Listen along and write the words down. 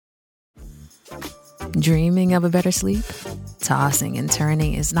Dreaming of a better sleep? Tossing and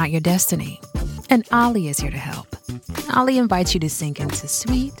turning is not your destiny. And Ollie is here to help. Ollie invites you to sink into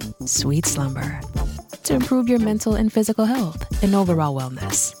sweet, sweet slumber to improve your mental and physical health and overall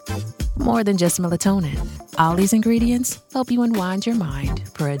wellness. More than just melatonin, Ollie's ingredients help you unwind your mind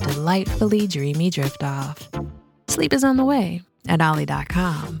for a delightfully dreamy drift off. Sleep is on the way at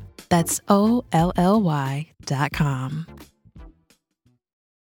Ollie.com. That's OLLY.com.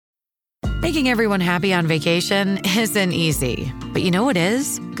 Making everyone happy on vacation isn't easy, but you know what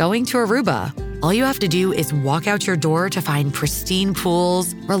is? Going to Aruba. All you have to do is walk out your door to find pristine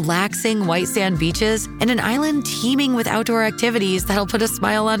pools, relaxing white sand beaches, and an island teeming with outdoor activities that'll put a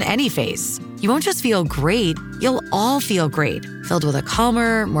smile on any face. You won't just feel great, you'll all feel great, filled with a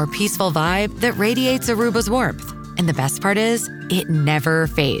calmer, more peaceful vibe that radiates Aruba's warmth. And the best part is, it never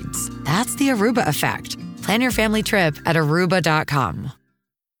fades. That's the Aruba effect. Plan your family trip at Aruba.com.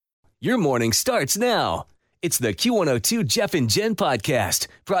 Your morning starts now. It's the Q102 Jeff and Jenn podcast,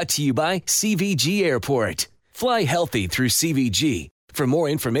 brought to you by CVG Airport. Fly healthy through CVG. For more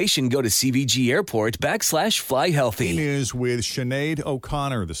information, go to CVG Airport /fly healthy. News with Sinead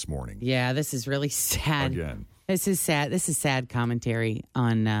O'Connor this morning. Yeah, this is really sad. Again. This is sad. This is sad commentary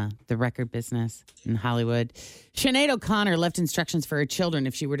on the record business in Hollywood. Sinead O'Connor left instructions for her children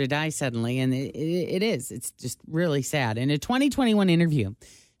if she were to die suddenly, and it is. It's just really sad. In a 2021 interview,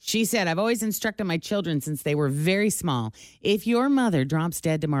 she said, "I've always instructed my children since they were very small. If your mother drops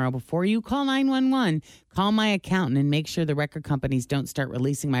dead tomorrow, before you call 911, call my accountant and make sure the record companies don't start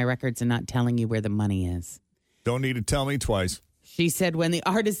releasing my records and not telling you where the money is." Don't need to tell me twice. She said, when the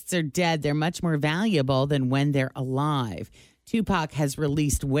artists are dead, they're much more valuable than when they're alive. Tupac has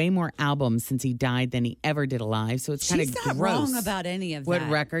released way more albums since he died than he ever did alive. So it's kind of gross. She's not wrong about any of that. What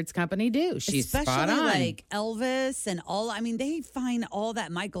records company do? She's spot on. Especially like Elvis and all. I mean, they find all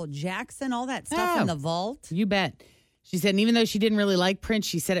that Michael Jackson, all that stuff in the vault. You bet. She said, and even though she didn't really like Prince,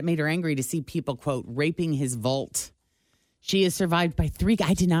 she said it made her angry to see people, quote, raping his vault. She is survived by 3.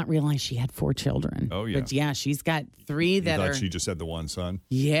 I did not realize she had 4 children. Oh, yeah. But yeah, she's got 3 that you are. thought she just had the one son?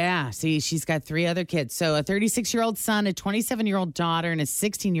 Yeah. See, she's got 3 other kids. So a 36-year-old son, a 27-year-old daughter, and a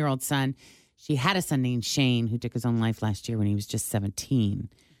 16-year-old son. She had a son named Shane who took his own life last year when he was just 17.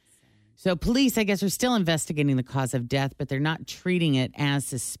 So police, I guess, are still investigating the cause of death, but they're not treating it as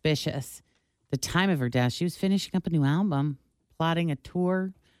suspicious. The time of her death, she was finishing up a new album, plotting a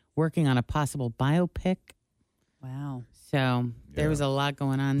tour, working on a possible biopic. Wow. So there was a lot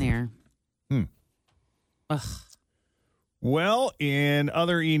going on there. Ugh. Well, in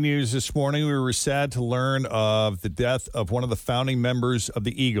other e-news this morning, we were sad to learn of the death of one of the founding members of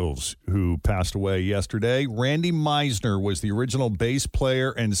the Eagles who passed away yesterday. Randy Meisner was the original bass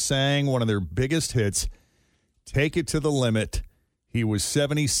player and sang one of their biggest hits, Take It to the Limit. He was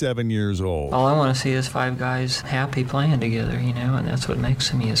 77 years old. All I want to see is 5 guys happy playing together, and that's what makes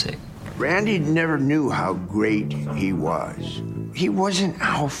the music. Randy never knew how great he was. He was an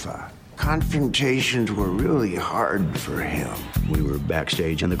alpha. Confrontations were really hard for him. We were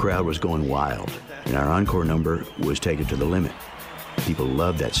backstage and the crowd was going wild. And our encore number was Take It to the Limit. People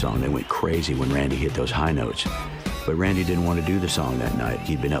loved that song. They went crazy when Randy hit those high notes. But Randy didn't want to do the song that night.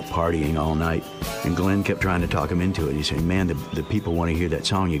 He'd been up partying all night. And Glenn kept trying to talk him into it. He said, man, the people want to hear that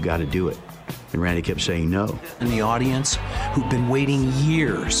song. You got to do it. And Randy kept saying no. And the audience, who'd been waiting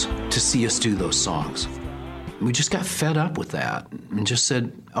years to see us do those songs, we just got fed up with that and just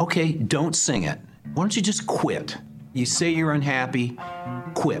said, okay, don't sing it. Why don't you just quit? You say you're unhappy,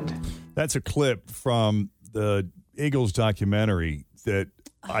 quit. That's a clip from the Eagles documentary that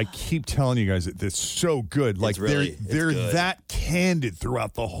I keep telling you guys that's so good. Like they're good. that candid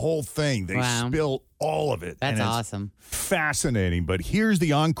throughout the whole thing. They spill all of it. That's and it's awesome. Fascinating. But here's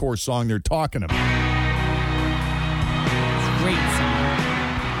the encore song they're talking about. It's a great song.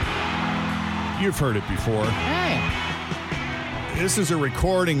 You've heard it before. Hey. This is a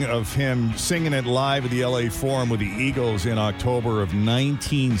recording of him singing it live at the LA Forum with the Eagles in October of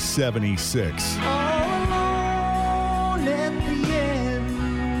 1976.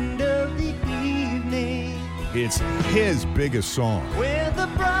 It's his biggest song. Where the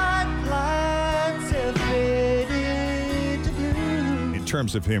bright lights have faded to blue. In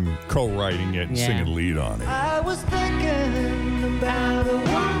terms of him co-writing it and singing lead on it. I was thinking about a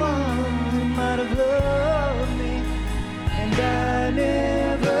woman who might have loved me, and I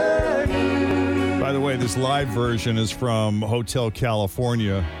never knew. By the way, this live version is from Hotel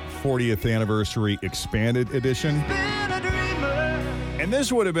California 40th Anniversary Expanded Edition. And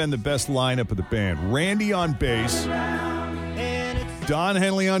this would have been the best lineup of the band. Randy on bass, Don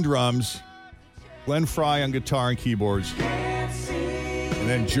Henley on drums, Glenn Frey on guitar and keyboards, and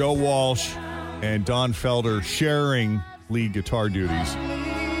then Joe Walsh and Don Felder sharing lead guitar duties.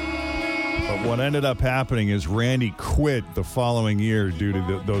 But what ended up happening is Randy quit the following year due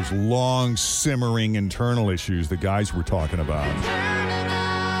to those long, simmering internal issues the guys were talking about.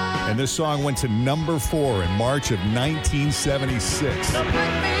 And this song went to number 4 in March of 1976.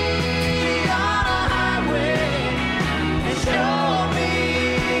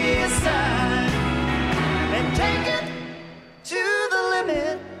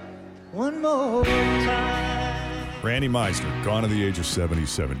 One more time. Randy Meisner, gone at the age of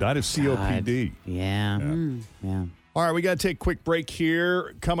 77. Died of COPD. Yeah. Yeah. All right, we got to take a quick break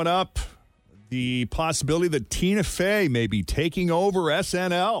here. Coming up, the possibility that Tina Fey may be taking over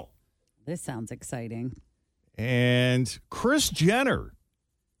SNL. This sounds exciting. And Kris Jenner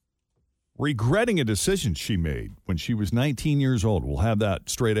regretting a decision she made when she was 19 years old. We'll have that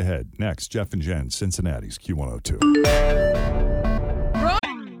straight ahead. Next, Jeff and Jen, Cincinnati's Q102.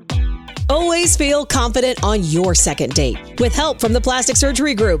 Always feel confident on your second date. With help from the Plastic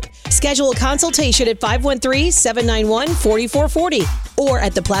Surgery Group. Schedule a consultation at 513-791-4440 or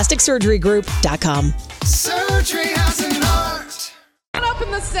at theplasticsurgerygroup.com. Surgery has an art. Up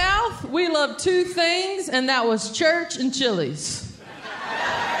in the South, we love 2 things, and that was church and Chili's.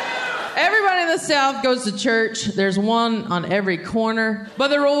 Everybody in the South goes to church. There's one on every corner. But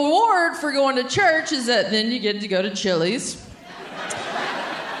the reward for going to church is that then you get to go to Chili's.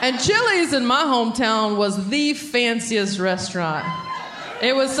 And Chili's in my hometown was the fanciest restaurant.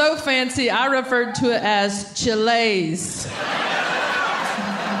 It was so fancy, I referred to it as Chile's.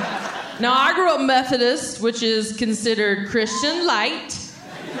 Now, I grew up Methodist, which is considered Christian light.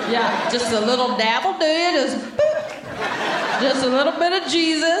 Yeah, just a little dabble do it. Just a little bit of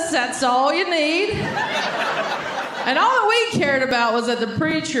Jesus, that's all you need. And all that we cared about was that the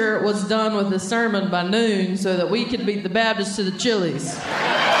preacher was done with the sermon by noon so that we could beat the Baptists to the Chili's.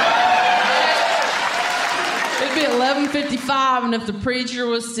 It'd be 11:55, and if the preacher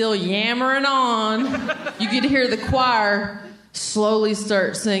was still yammering on, you could hear the choir slowly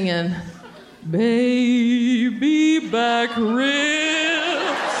start singing, "Baby back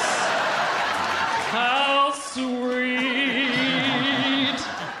ribs, how sweet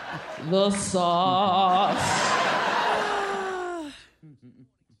the sauce."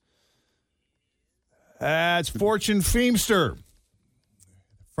 That's Fortune Feimster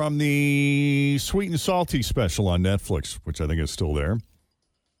from the Sweet and Salty special on Netflix, which I think is still there.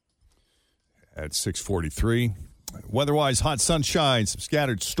 At 6:43. Weather-wise, hot sunshine, some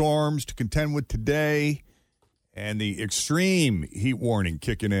scattered storms to contend with today, and the extreme heat warning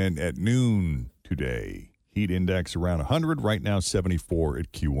kicking in at noon today. Heat index around 100, right now 74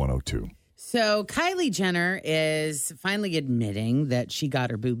 at Q102. So Kylie Jenner is finally admitting that she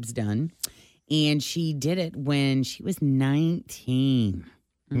got her boobs done, and she did it when she was 19.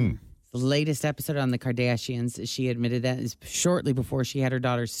 The latest episode on the Kardashians, she admitted that is shortly before she had her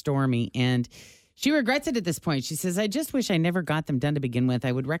daughter Stormy, and she regrets it at this point. She says, "I just wish I never got them done to begin with.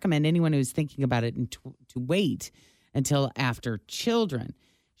 I would recommend anyone who's thinking about it to wait until after children."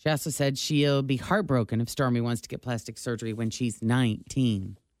 She also said she'll be heartbroken if Stormy wants to get plastic surgery when she's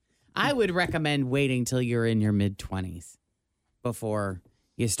 19. I would recommend waiting till you're in your mid-20s before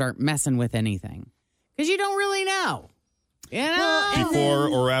you start messing with anything, because you don't really know. You know? Before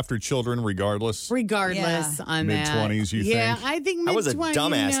or after children, regardless? Regardless on that. Mid-20s, you think? Yeah, I think I was a mid-20s,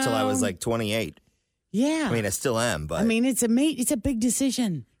 dumbass till I was like 28. Yeah. I mean, I still am, but. I mean, it's a big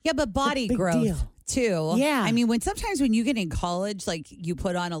decision. Yeah, but body Big growth, deal. too. Yeah. I mean, sometimes when you get in college, like, you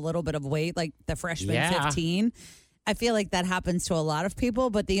put on a little bit of weight, like the freshman 15. I feel like that happens to a lot of people,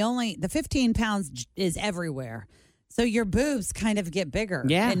 but the 15 pounds is everywhere. So your boobs kind of get bigger,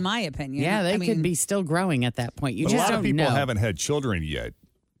 in my opinion. Yeah, they could be still growing at that point. You But just a lot don't of people know. haven't had children yet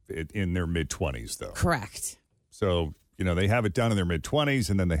in their mid-20s, though. Correct. So, they have it done in their mid-20s,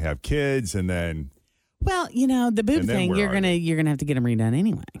 and then they have kids, and then... Well, the boob And then thing, where you're are gonna have to get them redone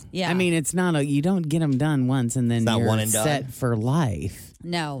anyway. Yeah. I mean, it's not you don't get them done once and then It's not you're one and done. set for life.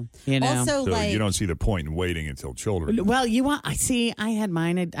 No. Also, So you don't see the point in waiting until children. Well, I had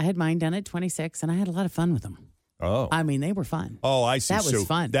mine done at 26, and I had a lot of fun with them. Oh. I mean, they were fun. Oh, I see. That was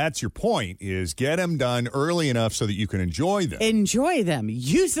fun. That's your point, is get them done early enough so that you can enjoy them. Enjoy them.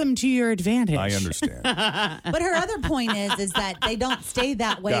 Use them to your advantage. I understand. But her other point is that they don't stay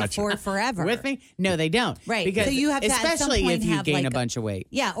that way Gotcha. for forever. With me? No, they don't. Right. Because So you have to at some especially point if you have gain like a bunch of weight.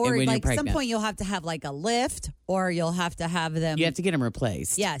 Yeah, or and when like you're some pregnant. point you'll have to have like a lift or you'll have to have them. You have to get them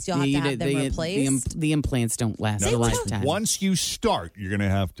replaced. Yes, you'll have to have them replaced. The implants don't last a lifetime. Once you start, you're going to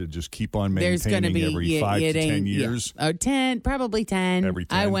have to just keep on maintaining every 5 to 10 years. Yeah. Probably 10. Every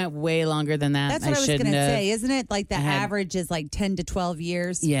 10. I went way longer than that. That's what I was going to say. Isn't it like the average is like 10 to 12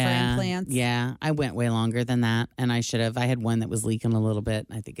 years for implants? Yeah, I went way longer than that, and I should have. I had one that was leaking a little bit.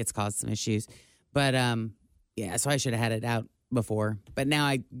 I think it's caused some issues. But, so I should have had it out before. But now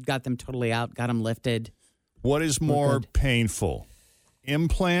I got them totally out, got them lifted. What is more painful,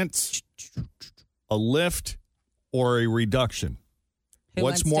 implants, a lift, or a reduction?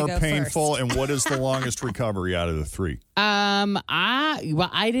 What's more painful, and what is the longest recovery out of the three?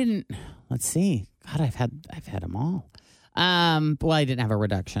 I didn't. Let's see. God, I've had them all. Well, I didn't have a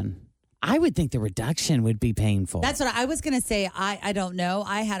reduction. I would think the reduction would be painful. That's what I was going to say. I don't know.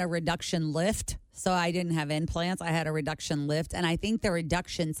 I had a reduction lift, so I didn't have implants. I had a reduction lift, and I think the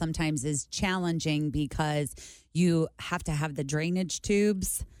reduction sometimes is challenging because you have to have the drainage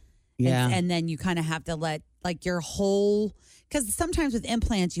tubes. Yeah. And then you kind of have to let like your whole, because sometimes with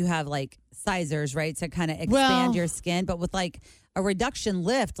implants you have like sizers, right, to kind of expand your skin. But with like a reduction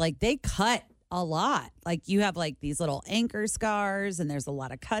lift, like they cut a lot. Like you have like these little anchor scars and there's a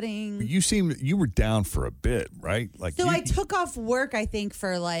lot of cutting. You were down for a bit, right? Like I took off work, I think,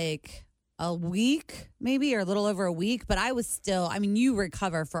 for like a week maybe, or a little over a week, but I was still, I mean, you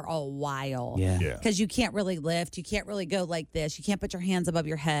recover for a while. Yeah. Because you can't really lift. You can't really go like this. You can't put your hands above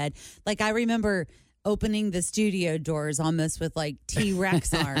your head. Like I remember opening the studio doors almost with like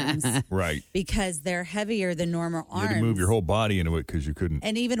T-Rex arms. Right. Because they're heavier than normal arms. You had to move your whole body into it because you couldn't.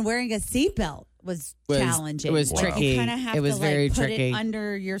 And even wearing a seatbelt was challenging. It was tricky. You kind of have it was to very like put tricky. it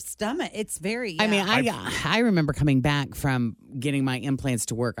under your stomach. It's very. I mean, I remember coming back from getting my implants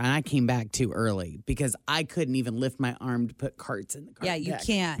to work, and I came back too early because I couldn't even lift my arm to put carts in the cart. Yeah, you deck.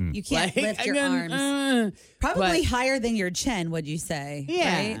 can't. You can't Like, lift your arms. Probably higher than your chin, would you say?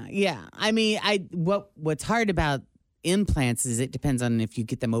 Yeah, right? yeah. I mean, what's hard about implants is it depends on if you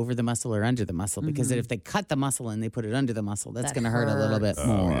get them over the muscle or under the muscle, because if they cut the muscle and they put it under the muscle, that's going to hurt a little bit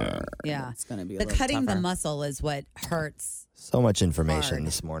more. Yeah, it's going to be the a little cutting tougher. the muscle is what hurts. So much information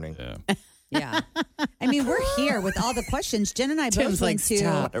this morning. Yeah. Yeah. I mean, we're here with all the questions. Jen and I both Tim's went like, to.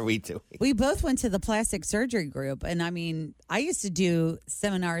 "Stop." What are we doing? We both went to the plastic surgery group, and I mean, I used to do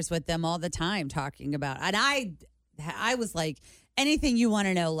seminars with them all the time talking about, and I was like, anything you want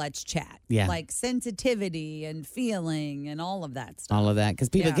to know, let's chat. Yeah. Like sensitivity and feeling and all of that stuff. All of that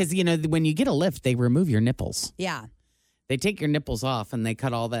because you know when you get a lift, they remove your nipples. Yeah. They take your nipples off and they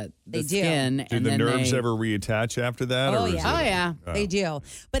cut all that They do. skin. Do and the then nerves they, ever reattach after that? Oh, or is yeah. it- Oh yeah. They do.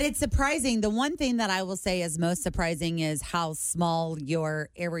 But it's surprising. The one thing that I will say is most surprising is how small your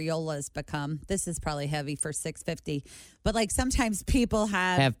areolas become. This is probably heavy for 650. But like sometimes people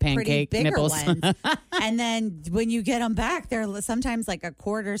have pretty pancake bigger nipples. ones. And then when you get them back, they're sometimes like a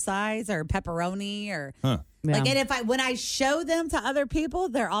quarter size or pepperoni or like, and when I show them to other people,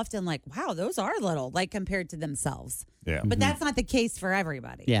 they're often like, wow, those are little, like compared to themselves. Yeah. But that's not the case for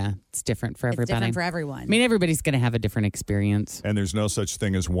everybody. Yeah, it's different for everybody. It's different for everyone. I mean, everybody's going to have a different experience And there's no such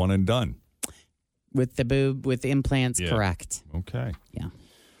thing as one and done. with the boob, with the implants. Yeah. Correct. Okay. Yeah.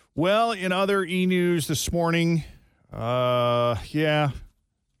 Well, in other e-news this morning,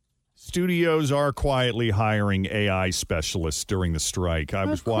 studios are quietly hiring AI specialists during the strike.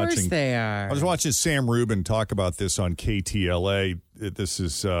 Of course they are. I was watching Sam Rubin talk about this on KTLA. This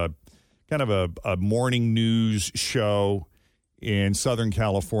is kind of a morning news show in Southern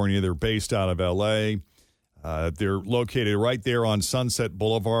California. They're based out of L.A. They're located right there on Sunset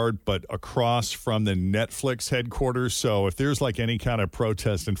Boulevard, but across from the Netflix headquarters. So if there's like any kind of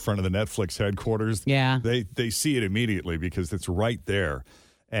protest in front of the Netflix headquarters, they see it immediately because it's right there.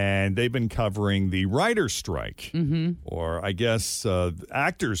 And they've been covering the writer's strike, or I guess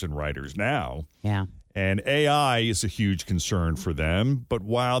actors and writers now. Yeah. And AI is a huge concern for them. But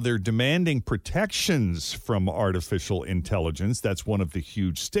while they're demanding protections from artificial intelligence, that's one of the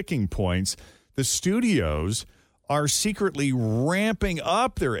huge sticking points, the studios are secretly ramping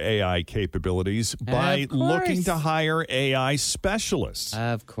up their AI capabilities by looking to hire AI specialists.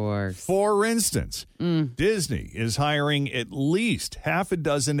 Of course. For instance, Disney is hiring at least half a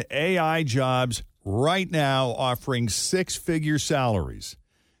dozen AI jobs right now, offering six-figure salaries.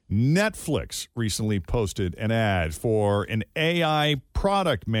 Netflix recently posted an ad for an AI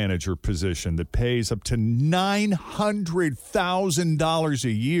product manager position that pays up to $900,000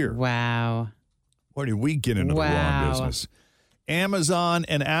 a year. Wow. Where did we get into the wrong business? Amazon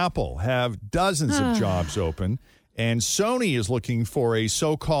and Apple have dozens of jobs open, and Sony is looking for a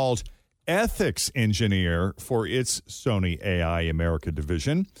so-called ethics engineer for its Sony AI America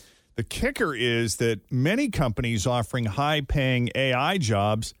division. The kicker is that many companies offering high-paying AI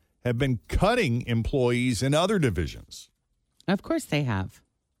jobs have been cutting employees in other divisions. Of course they have.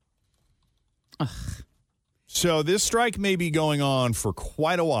 Ugh. So this strike may be going on for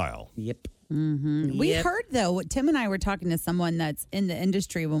quite a while. Yep. Mm-hmm. We heard, though, Tim and I were talking to someone that's in the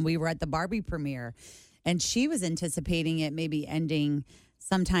industry when we were at the Barbie premiere, and she was anticipating it maybe ending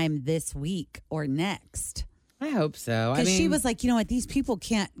sometime this week or next. I hope so. Because she was like, you know what, these people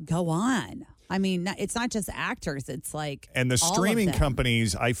can't go on. I mean, it's not just actors. It's like And the all of streaming them.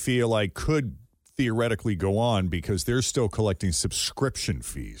 companies, I feel like, could theoretically go on because they're still collecting subscription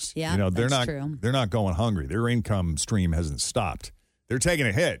fees. Yeah, you know, they're that's not true. they're not going hungry. Their income stream hasn't stopped. They're taking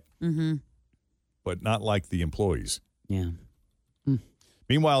a hit, but not like the employees. Yeah.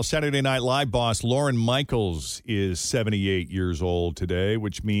 Meanwhile, Saturday Night Live boss Lorne Michaels is 78 years old today,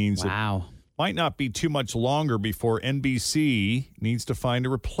 which means it might not be too much longer before NBC needs to find a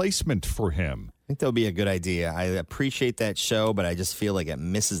replacement for him. I think that would be a good idea. I appreciate that show, but I just feel like it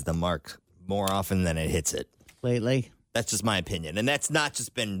misses the mark more often than it hits it. Lately. That's just my opinion. And that's not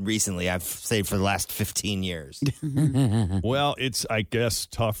just been recently. I've said for the last 15 years. Well, it's, I guess,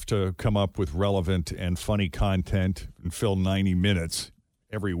 tough to come up with relevant and funny content and fill 90 minutes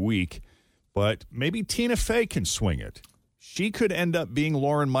every week. But maybe Tina Fey can swing it. She could end up being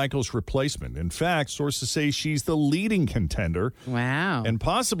Lorne Michaels' replacement. In fact, sources say she's the leading contender. Wow. And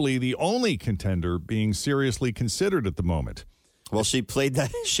possibly the only contender being seriously considered at the moment. Well, she played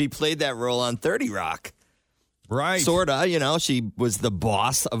that role on 30 Rock. Right. Sorta, you know, she was the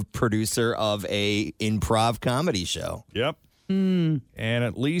boss of producer of a improv comedy show. Yep. And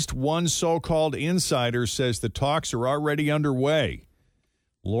at least one so-called insider says the talks are already underway.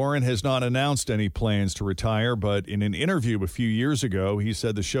 Lorne has not announced any plans to retire, but in an interview a few years ago, he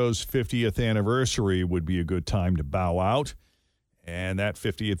said the show's 50th anniversary would be a good time to bow out. And that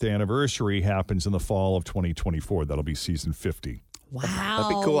 50th anniversary happens in the fall of 2024. That'll be season 50. Wow.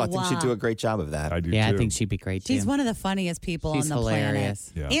 That'd be cool. I think she'd do a great job of that. I do, Yeah, too. I think she'd be great, too. She's one of the funniest people She's on the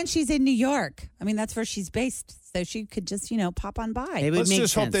hilarious. planet. Yeah. And she's in New York. I mean, that's where she's based. So she could just, pop on by. Let's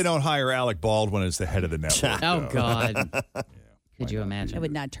just hope they don't hire Alec Baldwin as the head of the network. Oh, God. Could you imagine? It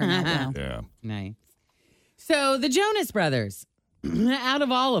would not turn out well. Yeah. Nice. So the Jonas Brothers, out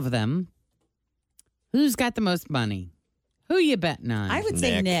of all of them, who's got the most money? Who you betting on? I would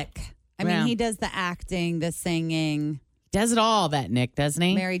say Nick. I mean, Well. he does the acting, the singing. Does it all, that Nick, doesn't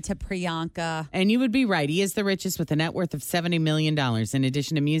he? Married to Priyanka. And you would be right. He is the richest with a net worth of $70 million. In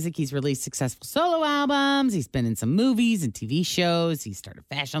addition to music, he's released successful solo albums. He's been in some movies and TV shows. He started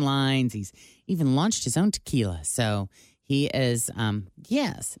fashion lines. He's even launched his own tequila. So he is,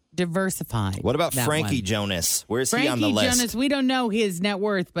 diversified. What about that Frankie one. Jonas? Where's Frankie he on the list? Jonas, we don't know his net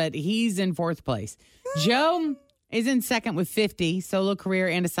worth, but he's in fourth place. Joe is in second with 50, solo career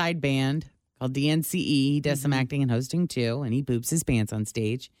and a side band called DNCE. He does some acting and hosting too, and he poops his pants on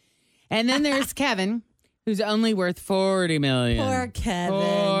stage. And then there's Kevin, who's only worth $40 million. Poor Kevin.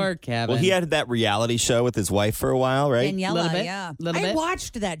 Poor Kevin. Well, he had that reality show with his wife for a while, right? Daniela, Little bit, yeah. little I bit.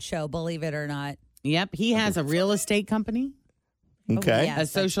 watched that show, believe it or not. Yep, he has a real estate company, Okay. yes, a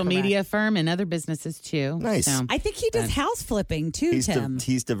that's social correct. media firm, and other businesses too. Nice. So, I think he does house flipping too, He's Tim.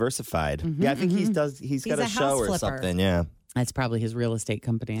 he's diversified. Yeah, I think he's got He's a a show house or flipper. something. Yeah. that's probably his real estate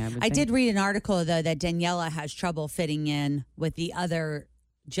company, I would I think. did read an article, though, that Daniela has trouble fitting in with the other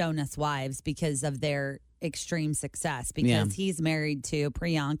Jonas wives because of their extreme success. Because Yeah. he's married to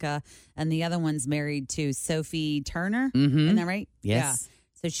Priyanka and the other one's married to Sophie Turner. Mhm. Isn't that right? Yes. Yeah.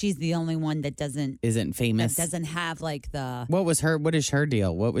 So she's the only one that doesn't famous. have like the. What is her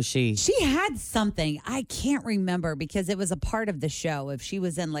deal? What was she? She had something. I can't remember because it was a part of the show. If she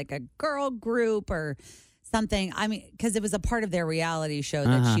was in like a girl group or something. I mean, because it was a part of their reality show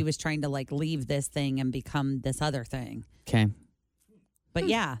that she was trying to like leave this thing and become this other thing. Okay. But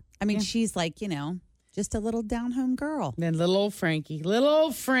yeah, I mean, she's like, just a little down home girl. Then little old Frankie.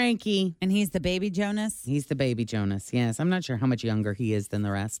 And he's the baby Jonas. He's the baby Jonas. Yes. I'm not sure how much younger he is than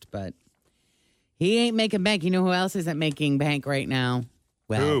the rest, but he ain't making bank. You know who else isn't making bank right now?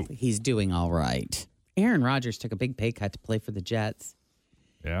 Well, he's doing all right. Aaron Rodgers took a big pay cut to play for the Jets.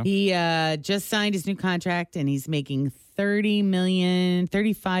 Yeah. He just signed his new contract, and he's making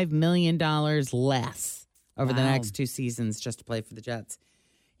 $35 million less over the next 2 seasons just to play for the Jets.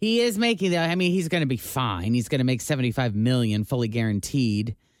 He is making he's going to be fine. He's going to make $75 million fully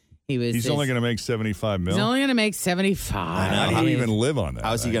guaranteed. He's only going to make $75 million. He's only going to make $75. How do you even live on that?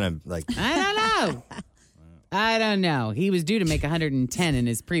 How's he going to I don't know. I don't know. He was due to make 110 in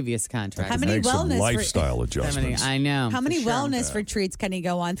his previous contract. How many Make some wellness lifestyle adjustments. I know. How many wellness retreats can he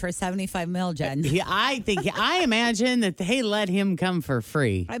go on for $75 million, Jen? I imagine that they let him come for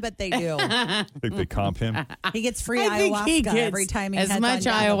free. I bet they do. Think they comp him? He gets free I think he ayahuasca gets every time he as heads much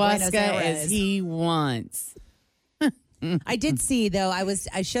on down to Buenos ayahuasca as Aires. he wants. I did see, though,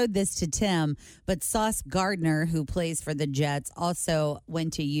 I showed this to Tim, but Sauce Gardner, who plays for the Jets, also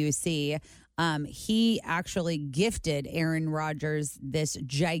went to UC. He actually gifted Aaron Rodgers this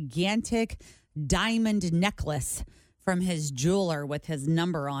gigantic diamond necklace from his jeweler with his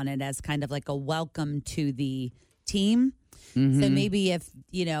number on it as kind of like a welcome to the team. Mm-hmm. So maybe if,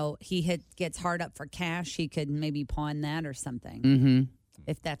 he gets hard up for cash, he could maybe pawn that or something. Mm-hmm.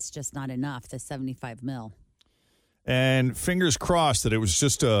 If that's just not enough, the $75 million. And fingers crossed that it was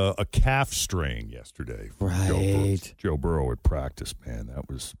just a calf strain yesterday. Right. Joe Burrow at practice, man. That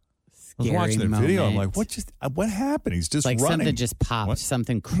was... I was Scary watching the moment. video. I'm like, what happened? He's just like running. something just popped, What?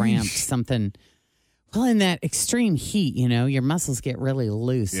 something cramped, something. Well, in that extreme heat, your muscles get really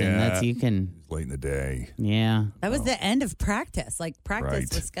loose, and that's you can. Late in the day. Yeah, that was the end of practice. Like practice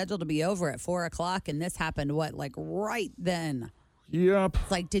Right. was scheduled to be over at 4:00, and this happened right then. Yep.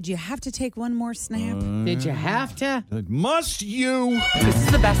 It's like, did you have to take one more snap? Did you have to? Must you? This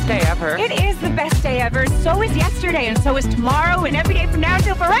is the best day ever. It is the best day ever. So is yesterday, and so is tomorrow, and every day from now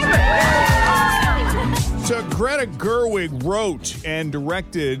until forever. So Greta Gerwig wrote and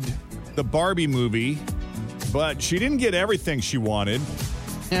directed the Barbie movie, but she didn't get everything she wanted.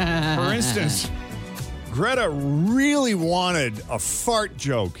 For instance, Greta really wanted a fart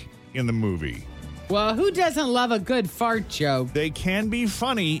joke in the movie. Well, who doesn't love a good fart joke? They can be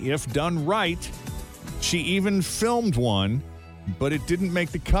funny if done right. She even filmed one, but it didn't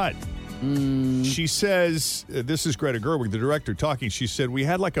make the cut. She says, this is Greta Gerwig, the director, talking. She said, we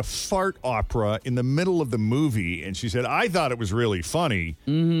had like a fart opera in the middle of the movie. And she said, I thought it was really funny,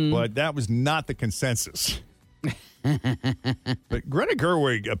 but that was not the consensus. But Greta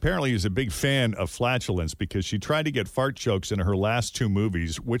Gerwig apparently is a big fan of flatulence because she tried to get fart jokes in her last two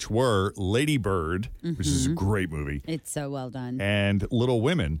movies, which were Lady Bird, which is a great movie, It's so well done. and Little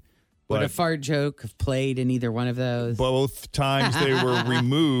Women. Would a But fart joke have played in either one of those? both times they were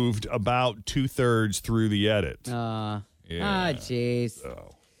removed about 2/3 through the edit. Jeez.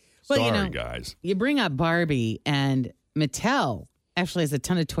 So, Well, sorry, guys. You bring up Barbie, and Mattel actually has a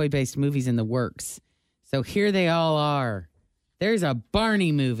ton of toy-based movies in the works. So here they all are. There's a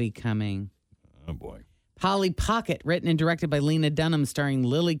Barney movie coming. Oh, boy. Polly Pocket, written and directed by Lena Dunham, starring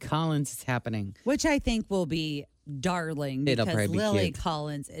Lily Collins, is happening. Which I think will be darling It'll because probably be Lily cute.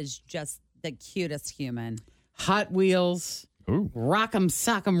 Collins is just the cutest human. Hot Wheels, Rock'em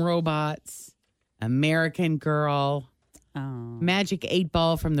Sock'em Robots, American Girl, Magic 8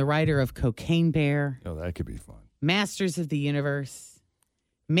 Ball from the writer of Cocaine Bear, Oh, that could be fun. Masters of the Universe,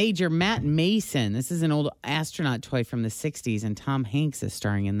 Major Matt Mason. This is an old astronaut toy from the 60s, and Tom Hanks is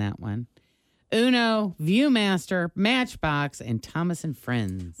starring in that one. Uno, Viewmaster, Matchbox, and Thomas and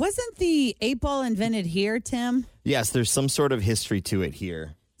Friends. Wasn't the 8-ball invented here, Tim? Yes, there's some sort of history to it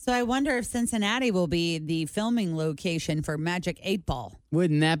here. So I wonder if Cincinnati will be the filming location for Magic 8-ball.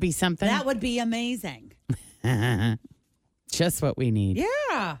 Wouldn't that be something? That would be amazing. Just what we need.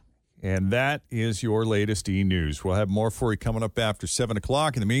 Yeah. And that is your latest e-news. We'll have more for you coming up after 7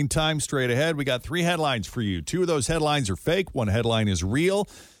 o'clock. In the meantime, straight ahead, we got 3 headlines for you. 2 of those headlines are fake. 1 headline is real.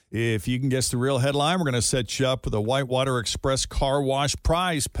 If you can guess the real headline, we're going to set you up with a Whitewater Express car wash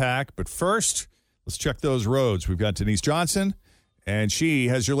prize pack. But first, let's check those roads. We've got Denise Johnson, and she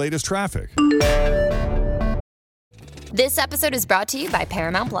has your latest traffic. This episode is brought to you by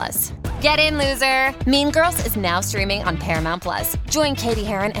Paramount Plus. Get in, loser! Mean Girls is now streaming on Paramount Plus. Join Katie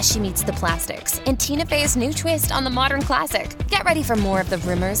Heron as she meets the plastics in Tina Fey's new twist on the modern classic. Get ready for more of the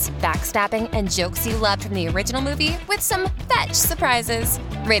rumors, backstabbing, and jokes you loved from the original movie with some fetch surprises.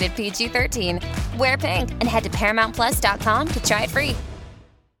 Rated PG-13. Wear pink and head to ParamountPlus.com to try it free.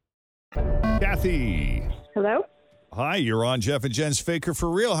 Kathy. Hello? Hi, you're on Jeff and Jen's Faker for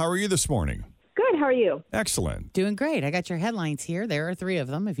Real. How are you this morning? Good. How are you? Excellent. Doing great. I got your headlines here. There are 3 of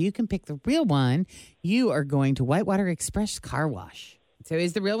them. If you can pick the real one, you are going to Whitewater Express Car Wash. So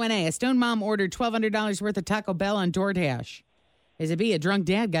is the real one A? A stone mom ordered $1,200 worth of Taco Bell on DoorDash. Is it B? A drunk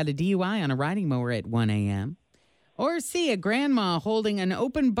dad got a DUI on a riding mower at 1 a.m.? Or C? A grandma holding an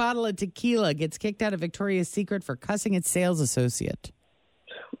open bottle of tequila gets kicked out of Victoria's Secret for cussing its sales associate.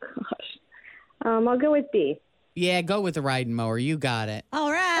 Oh, gosh. I'll go with B. Yeah, go with the riding mower. You got it. All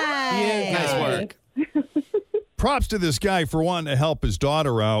right. You got Nice work. Props to this guy for wanting to help his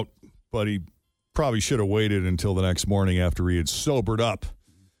daughter out, but he probably should have waited until the next morning after he had sobered up.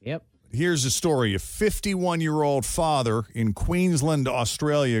 Yep. Here's a story. A 51-year-old father in Queensland,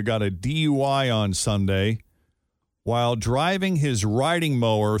 Australia, got a DUI on Sunday while driving his riding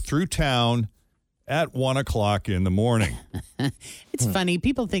mower through town at 1 o'clock in the morning. It's funny.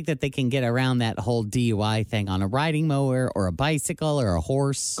 People think that they can get around that whole DUI thing on a riding mower or a bicycle or a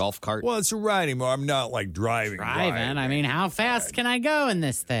horse. Golf cart. Well, it's a riding mower. I'm not like driving. I mean, how fast can I go in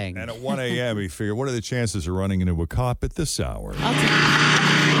this thing? And at 1 a.m., you figure, what are the chances of running into a cop at this hour?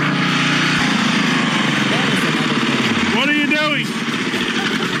 What are you doing?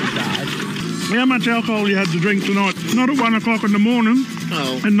 How much alcohol you had to drink tonight? Not at 1 o'clock in the morning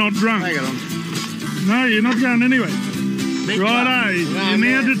and not drunk. No, you're not going anywhere. Righto, you're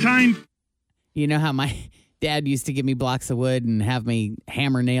now detained. You know how my dad used to give me blocks of wood and have me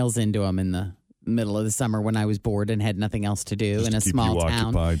hammer nails into them in the middle of the summer when I was bored and had nothing else to do in a small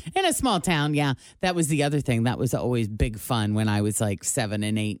town. In a small town, yeah. That was the other thing. That was always big fun when I was like 7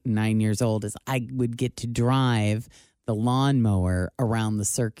 and 8 and 9 years old, is I would get to drive the lawnmower around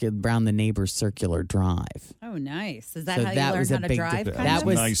the neighbor's circular drive. Oh, nice. Is that how you learn how to drive? That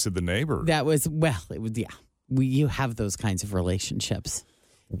was nice of the neighbor. That was, it was, yeah. You have those kinds of relationships.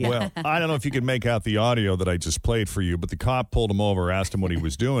 Yeah. Well, I don't know if you could make out the audio that I just played for you, but the cop pulled him over, asked him what he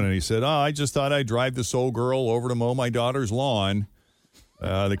was doing, and he said, I just thought I'd drive this old girl over to mow my daughter's lawn.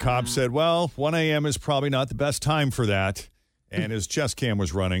 The cop said, well, 1 a.m. is probably not the best time for that, and his chest cam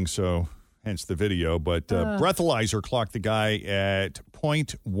was running, so hence the video. But breathalyzer clocked the guy at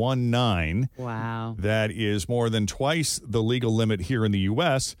 0.19. Wow. That is more than twice the legal limit here in the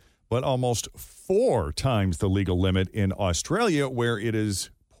U.S., but almost 4 times the legal limit in Australia, where it is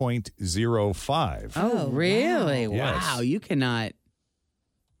 0.05. Oh, really? Yes. Wow. You cannot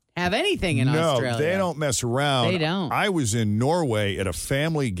have anything in Australia. No, they don't mess around. They don't. I was in Norway at a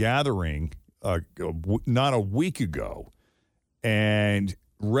family gathering not a week ago, and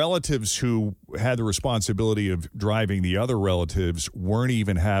relatives who had the responsibility of driving the other relatives weren't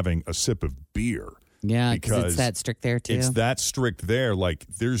even having a sip of beer. Yeah, because it's that strict there, too. It's that strict there. Like,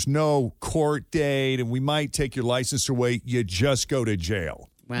 there's no court date, and we might take your license away. You just go to jail.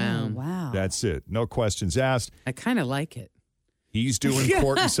 Wow. Wow. That's it. No questions asked. I kind of like it. He's doing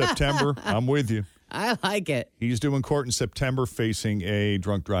court in September. I'm with you. I like it. He's doing court in September facing a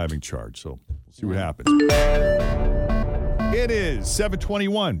drunk driving charge. So we'll see what happens. It is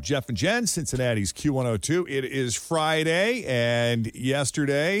 7:21. Jeff and Jen, Cincinnati's Q102. It is Friday, and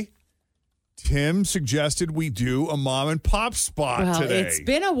yesterday Tim suggested we do a mom and pop spot today. It's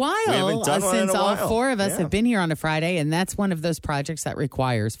been a while since all 4 of us have been here on a Friday, and that's one of those projects that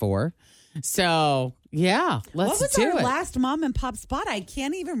requires 4. So, yeah, let's do it. What was our last mom and pop spot? I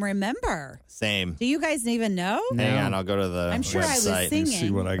can't even remember. Same. Do you guys even know? No. Hang on, I'll go to the I'm sure website I was singing.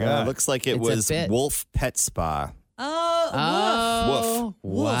 See what I got. looks like it was Wolf Pet Spa. Oh,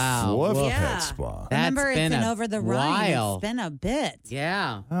 Woof. Wow. Woof Yeah. Pet Spa. Remember, it's been been a over the Rhine. while. It's been a bit.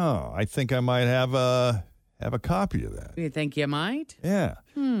 Yeah. Oh, I think I might have a copy of that. You think you might? Yeah.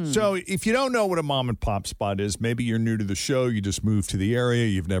 So if you don't know what a mom and pop spot is, maybe you're new to the show, you just moved to the area,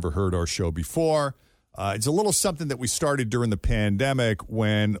 you've never heard our show before. It's a little something that we started during the pandemic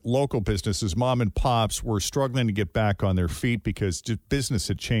when local businesses, mom and pops, were struggling to get back on their feet because just business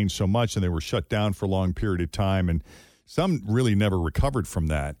had changed so much and they were shut down for a long period of time. And some really never recovered from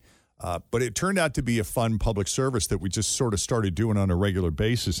that. But it turned out to be a fun public service that we just sort of started doing on a regular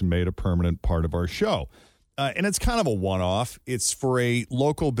basis and made a permanent part of our show. And it's kind of a one-off. It's for a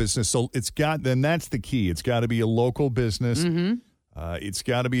local business. So then that's the key. It's got to be a local business. Mm-hmm. It's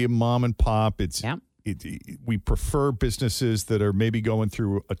got to be a mom and pop. We prefer businesses that are maybe going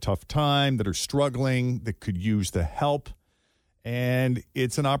through a tough time, that are struggling, that could use the help. And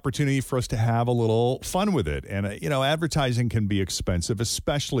it's an opportunity for us to have a little fun with it. And, advertising can be expensive,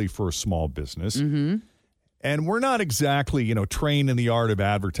 especially for a small business. Mm-hmm. And we're not exactly, trained in the art of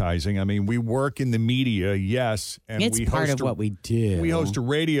advertising. I mean, we work in the media, yes. And it's part of what we do. We host a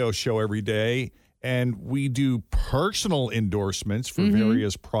radio show every day, and we do personal endorsements for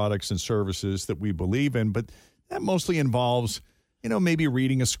various products and services that we believe in. But that mostly involves, maybe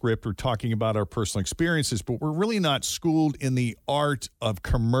reading a script or talking about our personal experiences. But we're really not schooled in the art of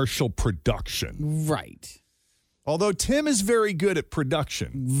commercial production. Right. Although Tim is very good at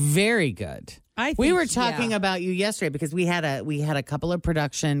production. Very good. We were talking about you yesterday because we had a couple of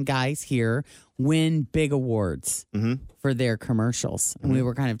production guys here win big awards for their commercials, and we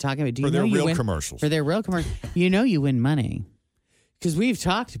were kind of talking about their real commercials. For their real commercials, you win money because we've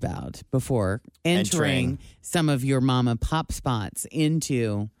talked about before entering some of your mom and pop spots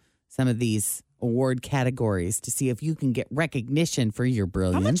into some of these award categories to see if you can get recognition for your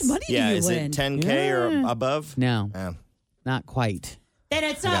brilliance. How much money do you win? Is it $10K or above? No, not quite. Then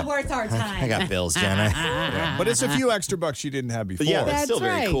it's not worth our time. I got bills, Jenna. Yeah, but it's a few extra bucks you didn't have before. But yeah, that's still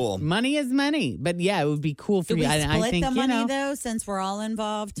very right. cool. Money is money. But yeah, it would be cool for Do you. we I split think, the money, though, since we're all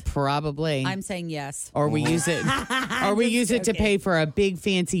involved? Probably. I'm saying yes. Or we use it to pay for a big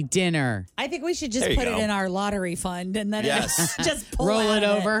fancy dinner. I think we should just There you put it go. in our lottery fund and then Yes. just pull Roll out it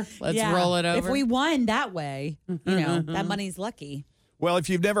of over. Let's roll it over. If we won that way, that money's lucky. Well, if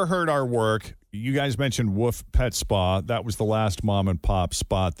you've never heard our work, you guys mentioned Woof Pet Spa. That was the last mom and pop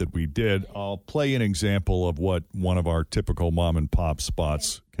spot that we did. I'll play an example of what one of our typical mom and pop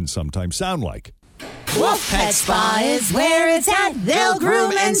spots can sometimes sound like. Wolf Pet Spa is where it's at. They'll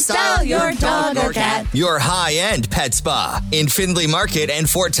groom and style your dog or cat. Your high-end pet spa in Findlay Market and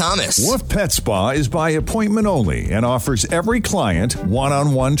Fort Thomas. Woof Pet Spa is by appointment only and offers every client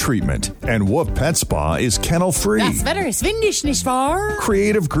one-on-one treatment. And Woof Pet Spa is kennel-free. Das Wetter ist windig, nicht wahr?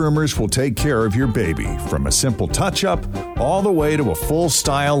 Creative groomers will take care of your baby, from a simple touch-up all the way to a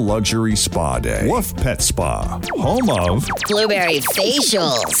full-style luxury spa day. Woof Pet Spa, home of Blueberry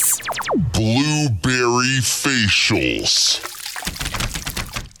facials. Blueberry facials.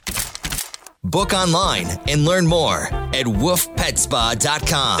 Book online and learn more at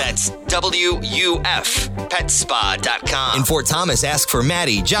woofpetspa.com. That's WUF petspa.com. In Fort Thomas, ask for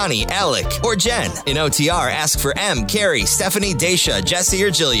Maddie, Johnny, Alec, or Jen. In OTR, ask for M, Carrie, Stephanie, Daisha, Jesse, or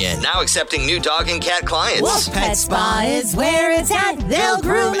Jillian. Now accepting new dog and cat clients. Wolf Pet Spa is where it's at. They'll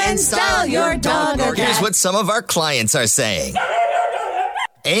groom and style your dog or cat. Here's what some of our clients are saying.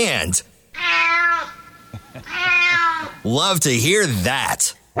 And love to hear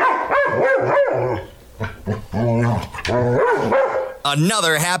that.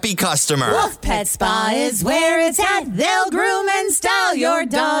 Another happy customer. Wolf Pet Spa is where it's at. They'll groom and style your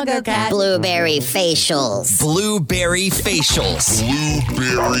dog or cat. Blueberry facials. Blueberry facials.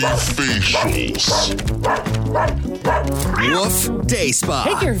 Blueberry facials. Woof Day Spa.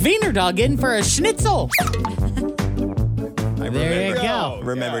 Take your wiener dog in for a schnitzel. There you go.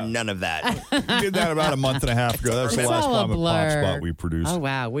 Remember none of that. We did that about a month and a half ago. That was the It's last all a mom and pop blur. spot we produced. Oh,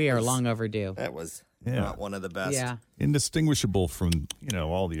 wow. We are long overdue. That was not one of the best. Yeah. Indistinguishable from,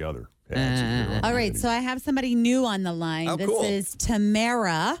 all the other ads. All right, so I have somebody new on the line. Oh, this cool. is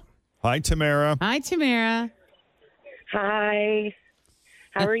Tamara. Hi, Tamara. Hi, Tamara. Hi.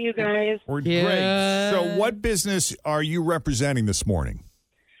 How are you guys? We're great. So what business are you representing this morning?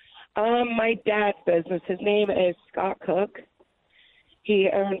 My dad's business. His name is Scott Cook. He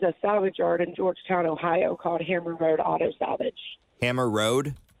owns a salvage yard in Georgetown, Ohio called Hammer Road Auto Salvage. Hammer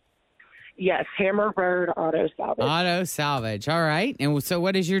Road? Yes, Hammer Road Auto Salvage. Auto salvage. All right. And so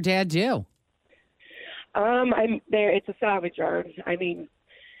what does your dad do? I'm there. It's a salvage yard. I mean,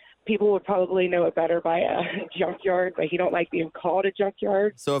 people would probably know it better by a junkyard, but he don't like being called a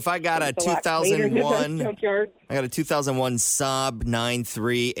junkyard. So if I got a It's lot cleaner than a 2001, junkyard. I got a 2001 Saab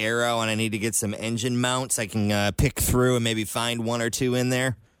 9.3 Aero, and I need to get some engine mounts. I can pick through and maybe find one or two in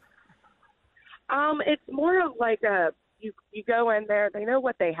there. It's more of like you go in there, they know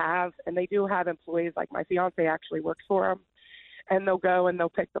what they have, and they do have employees. Like my fiance actually works for them, and they'll go and they'll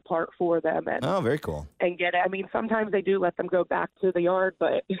pick the part for them and very cool. and get it. I mean, sometimes they do let them go back to the yard,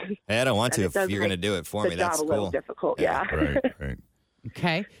 but Hey, I don't want to and if it does you're going to make do it for the me. job That's a little cool. difficult. Yeah. Right.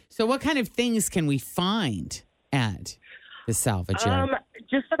 Okay. So what kind of things can we find at the salvage yard?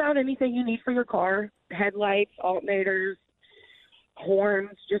 Just about anything you need for your car: headlights, alternators,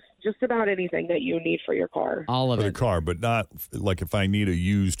 horns, just about anything that you need for your car. All of For it. the car, but not like if I need a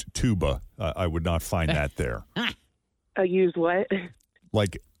used tuba, I would not find that there. A used what?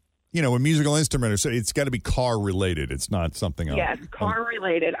 Like, a musical instrument, so it's got to be car related. It's not something else. Yes, car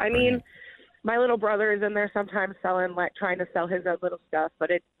related. I mean, my little brother is in there sometimes trying to sell his own little stuff, but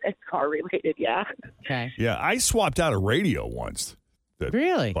it's car related. Yeah. Okay. Yeah, I swapped out a radio once. That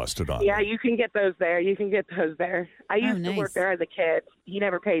Really? busted on. Yeah, you can get those there. I used to work there as a kid. He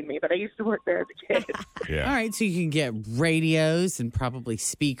never paid me, but I used to work there as a kid. Yeah. All right. So you can get radios and probably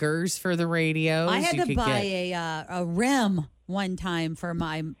speakers for the radios. I had You to could buy get- a rim one time for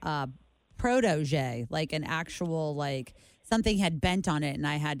my protege, like an actual, like something had bent on it,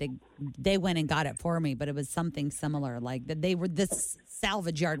 and they went and got it for me, but it was something similar. Like this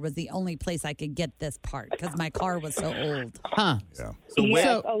salvage yard was the only place I could get this part because my car was so old. Huh. Yeah.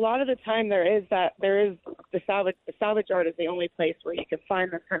 Yes, a lot of the time there is the salvage yard is the only place where you can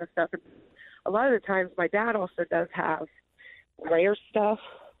find this kind of stuff. And a lot of the times my dad also does have rare stuff.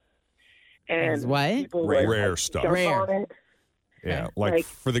 And what? people Rare would, stuff. jump Rare. on it. Yeah, like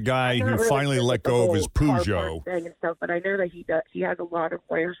for the guy I'm who not really finally sure let what the go of whole his car part Peugeot. thing and stuff, but I know that he has a lot of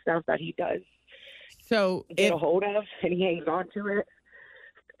rare stuff that he does So get a hold of, and he hangs on to it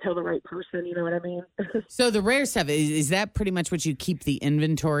tell the right person. You know what I mean? So the rare stuff, is that pretty much what you keep the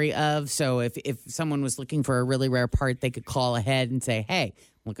inventory of? So if someone was looking for a really rare part, they could call ahead and say, hey,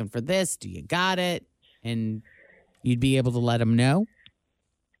 I'm looking for this. Do you got it? And you'd be able to let them know?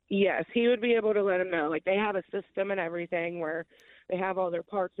 Yes, he would be able to let them know. Like, they have a system and everything where they have all their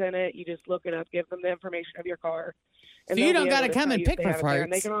parts in it. You just look it up, give them the information of your car. So you don't got to come and pick for parts.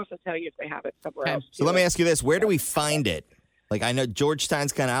 And they can also tell you if they have it somewhere else. So let me ask you this. Where do we find it? Like, I know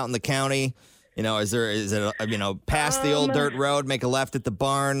Georgetown's kind of out in the county. You know, is it, past the old dirt road, make a left at the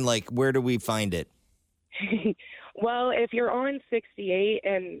barn? Like, where do we find it? Well, if you're on 68,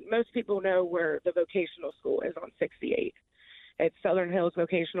 and most people know where the vocational school is on 68. It's Southern Hills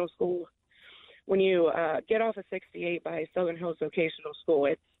Vocational School. When you get off of 68 by Southern Hills Vocational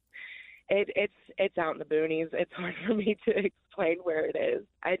School, it's out in the boonies. It's hard for me to explain where it is.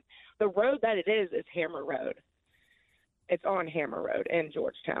 The road that it is Hammer Road. It's on Hammer Road in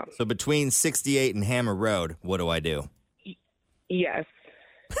Georgetown. So between 68 and Hammer Road, what do I do? Yes.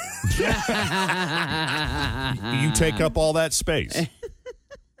 You take up all that space.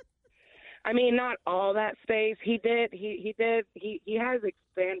 I mean, not all that space. He has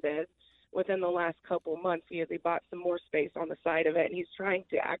expanded within the last couple months because he bought some more space on the side of it, and he's trying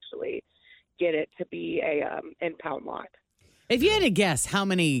to actually get it to be a impound lot. If you had to guess how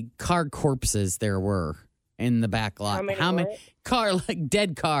many car corpses there were in the back lot, how many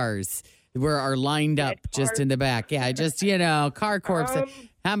dead cars are lined up just in the back? Yeah, just car corpses.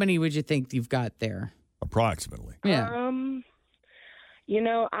 How many would you think you've got there? Approximately. Yeah.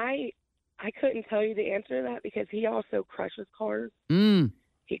 I couldn't tell you the answer to that because he also crushes cars.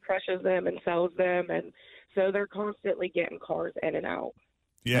 He crushes them and sells them, and so they're constantly getting cars in and out.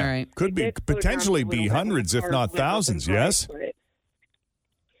 Yeah, all right. Could be potentially be hundreds, if not thousands. Yes.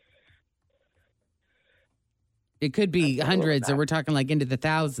 It could be hundreds, or we're talking like into the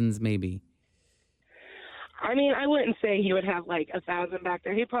thousands, maybe. I mean, I wouldn't say he would have like 1,000 back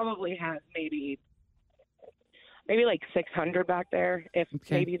there. He probably has maybe like 600 back there, if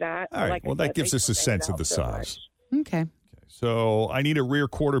maybe that. All right. Like well, that gives us a sense of the size. Okay. So I need a rear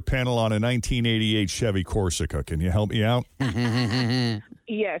quarter panel on a 1988 Chevy Corsica. Can you help me out?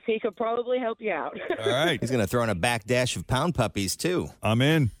 Yes, he could probably help you out. All right. He's going to throw in a back dash of pound puppies, too. I'm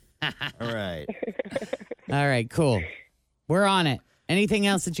in. All right. All right, cool. We're on it. Anything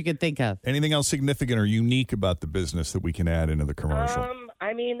else that you could think of? Anything else significant or unique about the business that we can add into the commercial?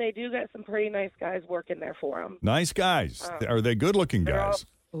 I mean, they do got some pretty nice guys working there for them. Nice guys. Are they good-looking guys?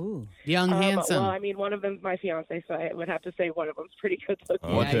 Ooh, young, handsome. Well, I mean, one of them's my fiance, so I would have to say one of them's pretty good looking.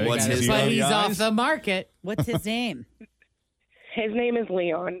 Okay. What's his name? But he's off the market. What's his name? His name is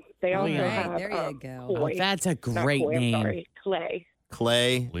Leon. They also have there you go. Coy. Oh, that's a great name. I'm sorry, Clay.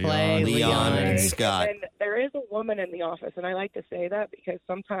 Clay, Leon, and Scott. And there is a woman in the office, and I like to say that because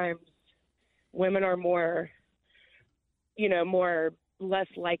sometimes women are more less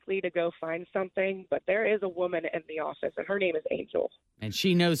likely to go find something, but there is a woman in the office, and her name is Angel. And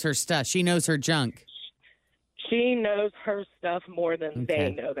she knows her stuff. She knows her junk. She knows her stuff more than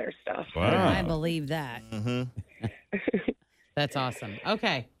they know their stuff. Wow. I believe that. Mm-hmm. That's awesome.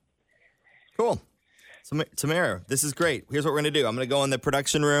 Okay. Cool. So, Tamara, this is great. Here's what we're going to do. I'm going to go in the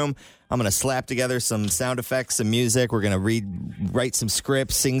production room. I'm going to slap together some sound effects, some music. We're going to write some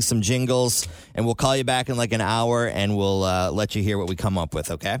scripts, sing some jingles, and we'll call you back in like an hour, and we'll let you hear what we come up with,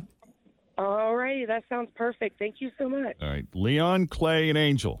 okay? All righty. That sounds perfect. Thank you so much. All right. Leon, Clay, and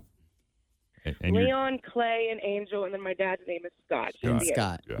Angel. And Leon, Clay, and Angel, and then my dad's name is Scott.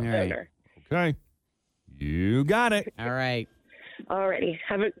 Scott. Yeah. All right. Okay. You got it. All right. Alrighty.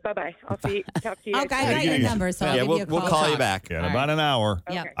 Bye-bye. I'll talk to you. Okay, I got your number, so I'll give you a call. We'll call you back. Yeah, in about an hour.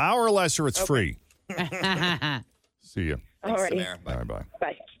 Yep. Hour or less, or it's free. See you. Alrighty. Bye. Bye.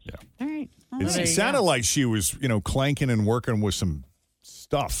 Bye. Yeah. All right. It sounded like she was, clanking and working with some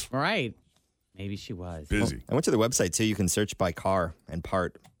stuff. Right. Maybe she was. Busy. I went to the website, too. You can search by car and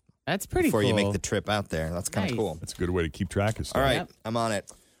part. That's pretty before cool. you make the trip out there. That's kind of Nice. cool. That's a good way to keep track of stuff. All right. Yep. I'm on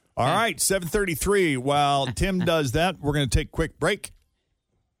it. All right, 7:33. While Tim does that, we're going to take a quick break.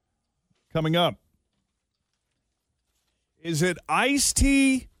 Coming up, is it iced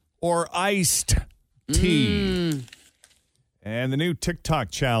tea or iced tea? And the new TikTok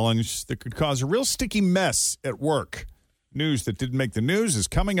challenge that could cause a real sticky mess at work. News that didn't make the news is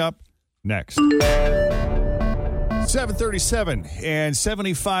coming up next. 7:37 and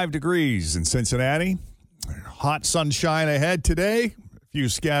 75 degrees in Cincinnati. Hot sunshine ahead today. A few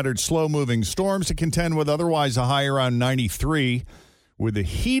scattered slow-moving storms to contend with, otherwise a high around 93, with the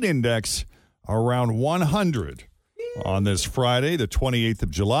heat index around 100 on this Friday, the 28th of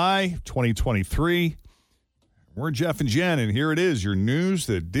July, 2023. We're Jeff and Jen, and here it is, your news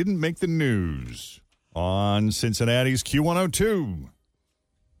that didn't make the news on Cincinnati's Q102.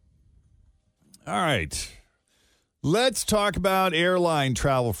 All right. Let's talk about airline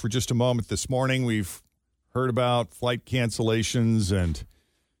travel for just a moment. This morning, we've heard about flight cancellations and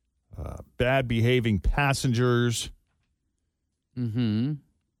bad behaving passengers. Mm-hmm.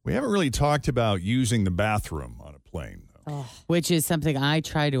 We haven't really talked about using the bathroom on a plane. Which is something I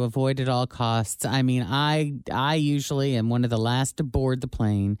try to avoid at all costs. I mean, I usually am one of the last to board the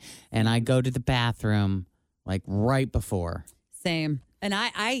plane, and I go to the bathroom like right before. Same. And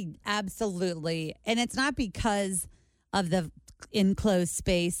I absolutely, and it's not because of the enclosed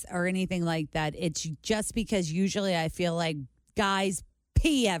space or anything like that. It's just because usually I feel like guys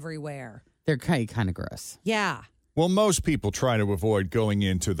pee everywhere. They're kind of gross. Yeah. Well, most people try to avoid going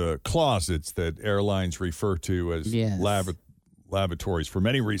into the closets that airlines refer to as lavatories for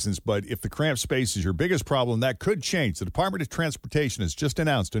many reasons. But if the cramped space is your biggest problem, that could change. The Department of Transportation has just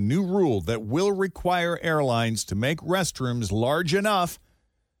announced a new rule that will require airlines to make restrooms large enough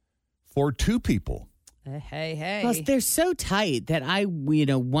for 2 people. Hey. Plus, they're so tight that I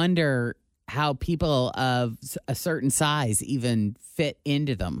wonder how people of a certain size even fit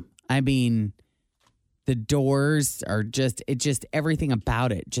into them. I mean, the doors are just everything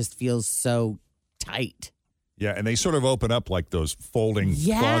about it just feels so tight. Yeah, and they sort of open up like those folding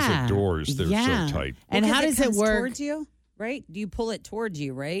closet doors. They're so tight. And how does it work? Towards you, right? Do you pull it towards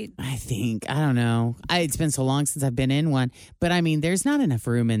you, right? I don't know. It's been so long since I've been in one. But, I mean, there's not enough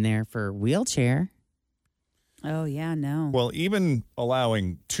room in there for a wheelchair. Oh, yeah, no. Well, even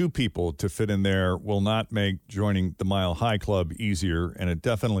allowing 2 people to fit in there will not make joining the Mile High Club easier, and it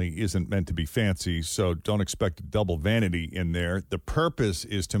definitely isn't meant to be fancy, so don't expect a double vanity in there. The purpose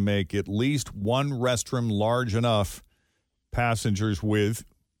is to make at least one restroom large enough passengers with,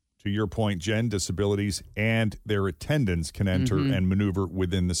 to your point, Jen, disabilities and their attendants can enter and maneuver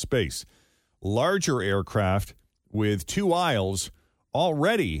within the space. Larger aircraft with 2 aisles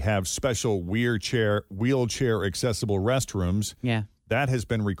already have special wheelchair accessible restrooms. Yeah. That has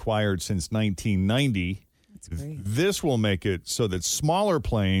been required since 1990. That's great. This will make it so that smaller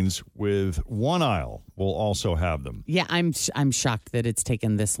planes with 1 aisle will also have them. Yeah, I'm shocked that it's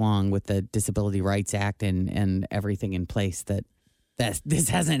taken this long with the Disability Rights Act and everything in place that this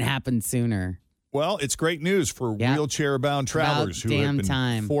hasn't happened sooner. Well, it's great news for wheelchair-bound travelers who have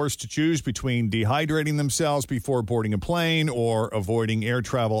been forced to choose between dehydrating themselves before boarding a plane or avoiding air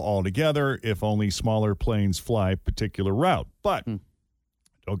travel altogether if only smaller planes fly a particular route. But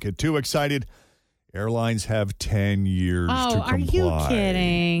don't get too excited. Airlines have 10 years to comply. Are you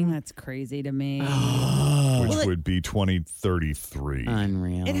kidding? That's crazy to me. Which would be 2033.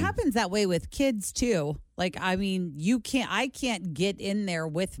 Unreal. It happens that way with kids, too. Like, I mean, I can't get in there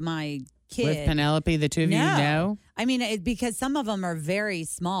with my kid. With Penelope, the 2 of you know? I mean, because some of them are very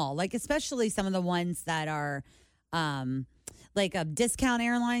small, like especially some of the ones that are like a discount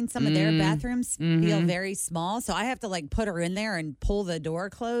airline. Some of their bathrooms feel very small. So I have to like put her in there and pull the door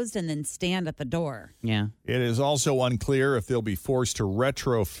closed and then stand at the door. Yeah. It is also unclear if they'll be forced to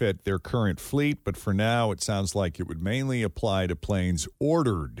retrofit their current fleet, but for now, it sounds like it would mainly apply to planes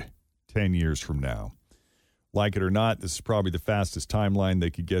ordered 10 years from now. Like it or not, this is probably the fastest timeline they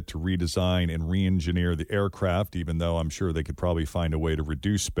could get to redesign and re-engineer the aircraft, even though I'm sure they could probably find a way to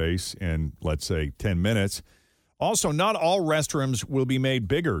reduce space in, let's say, 10 minutes. Also, not all restrooms will be made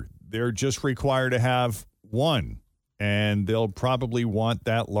bigger. They're just required to have 1, and they'll probably want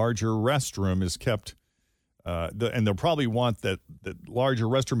that larger restroom is kept, and they'll probably want that larger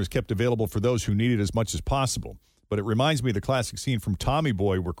restroom is kept available for those who need it as much as possible. But it reminds me of the classic scene from Tommy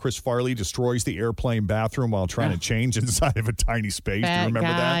Boy where Chris Farley destroys the airplane bathroom while trying to change inside of a tiny space. Do you remember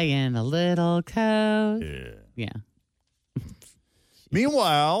that? Guy in a little coat. Yeah.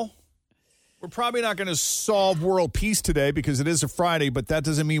 Meanwhile, we're probably not going to solve world peace today because it is a Friday, but that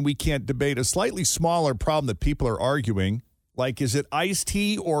doesn't mean we can't debate a slightly smaller problem that people are arguing. Like, is it iced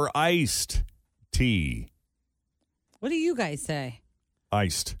tea or iced tea? What do you guys say?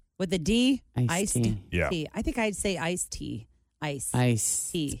 Iced. With a D? Iced tea. Yeah. Tea. I think I'd say iced tea. Ice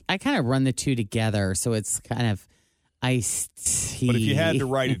tea. I kind of run the 2 together, so it's kind of iced tea. But if you had to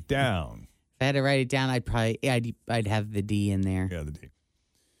write it down. If I had to write it down, I'd have the D in there. Yeah, the D.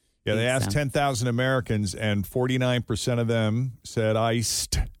 Yeah, they asked 10,000 Americans, and 49% of them said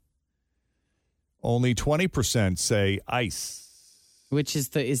iced. Only 20% say ice. Which is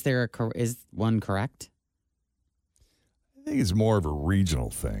is one correct? I think it's more of a regional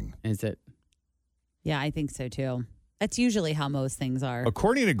thing. Is it? Yeah, I think so too. That's usually how most things are.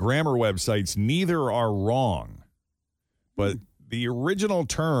 According to grammar websites, neither are wrong. But the original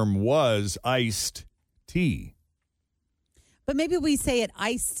term was iced tea. But maybe we say it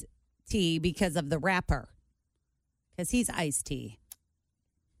iced tea because of the rapper. Because he's iced tea.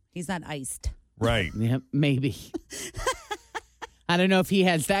 He's not iced. Right. Yeah, maybe. I don't know if he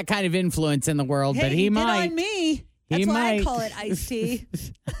has that kind of influence in the world, but he might. Did on me. That's why I call it iced tea.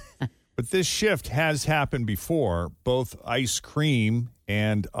 But this shift has happened before. Both ice cream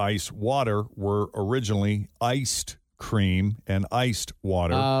and ice water were originally iced cream and iced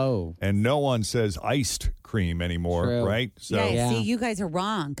water. Oh. And no one says iced cream anymore, True. right? So See, you guys are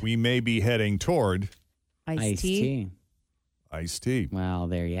wrong. we may be heading toward Iced tea. iced tea. Well,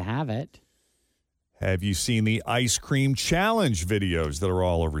 there you have it. Have you seen the ice cream challenge videos that are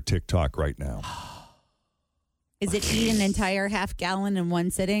all over TikTok right now? Is it eat an entire half gallon in one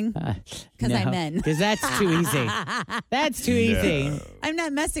sitting? Because I'm men. Because that's too easy. That's too easy. I'm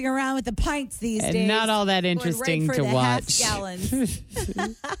not messing around with the pints these And days. not all that Going interesting right for to the watch. Half gallons.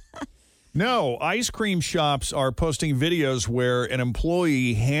 No, ice cream shops are posting videos where an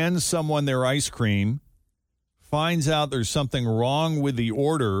employee hands someone their ice cream, finds out there's something wrong with the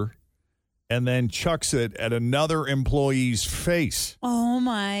order, and then chucks it at another employee's face. Oh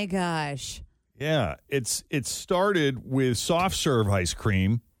my gosh. Yeah, it started with soft serve ice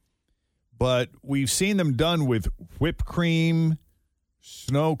cream, but we've seen them done with whipped cream,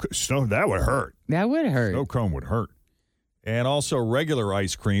 snow. That would hurt. That would hurt. Snow cone would hurt. And also regular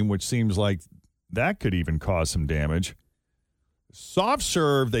ice cream, which seems like that could even cause some damage. Soft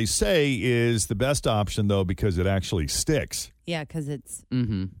serve, they say, is the best option, though, because it actually sticks. Yeah, because it's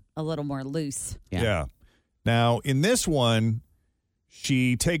a little more loose. Yeah. Now, in this one,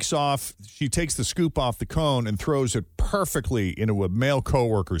 she takes the scoop off the cone and throws it perfectly into a male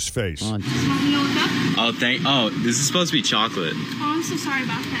coworker's face. Oh, this is supposed to be chocolate. Oh, I'm so sorry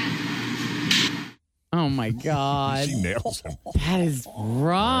about that. Oh, my God. She nails him. That is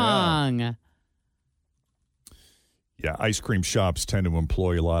wrong. Yeah, ice cream shops tend to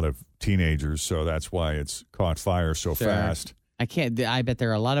employ a lot of teenagers, so that's why it's caught fire so fast. I bet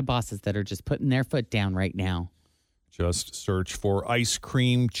there are a lot of bosses that are just putting their foot down right now. Just search for Ice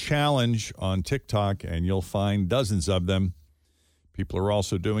Cream Challenge on TikTok, and you'll find dozens of them. People are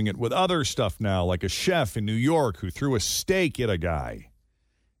also doing it with other stuff now, like a chef in New York who threw a steak at a guy,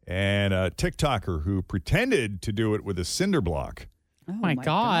 and a TikToker who pretended to do it with a cinder block. Oh my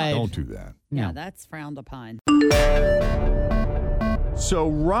God. Don't do that. Yeah, that's frowned upon. So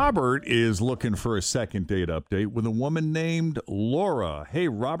Robert is looking for a second date update with a woman named Laura. Hey,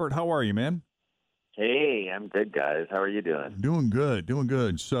 Robert, how are you, man? Hey, I'm good, guys. How are you doing? Doing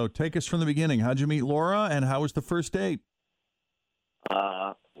good. So take us from the beginning. How'd you meet Laura, and how was the first date?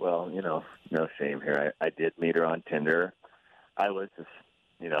 Well, no shame here. I did meet her on Tinder. I was just,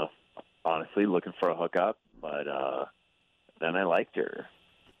 honestly looking for a hookup, but then I liked her.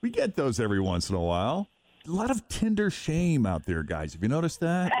 We get those every once in a while. A lot of Tinder shame out there, guys. Have you noticed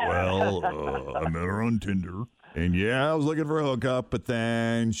that? Well, I met her on Tinder. And I was looking for a hookup, but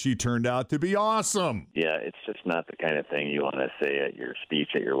then she turned out to be awesome. Yeah, it's just not the kind of thing you want to say at your speech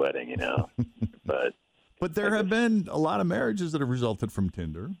at your wedding, But there have been a lot of marriages that have resulted from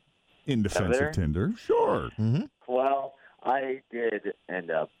Tinder, in defense of Tinder. Sure. Mm-hmm. Well, I did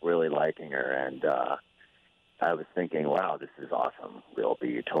end up really liking her, and I was thinking, wow, this is awesome. We'll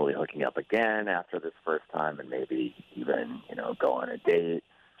be totally hooking up again after this first time and maybe even, go on a date.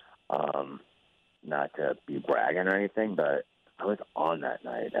 Not to be bragging or anything, but I was on that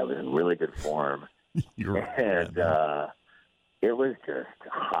night. I was in really good form. And it was just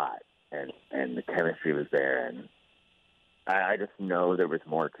hot, and the chemistry was there, and I just know there was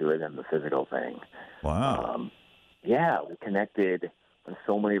more to it than the physical thing. Wow. We connected on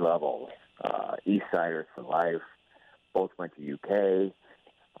so many levels. East Siders for life. Both went to UK.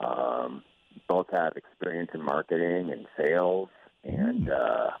 Both have experience in marketing and sales, and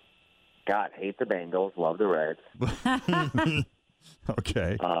God, hate the Bengals, love the Reds.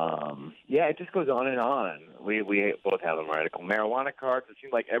 Okay. It just goes on and on. We both have a medical marijuana cards. It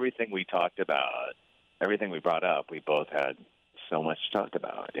seemed like everything we talked about, everything we brought up, we both had so much to talk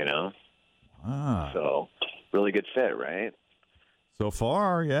about, Ah. So, really good fit, right? So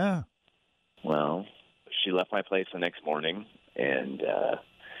far, yeah. Well, she left my place the next morning, and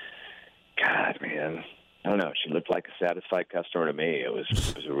God, man, I don't know. She looked like a satisfied customer to me. It was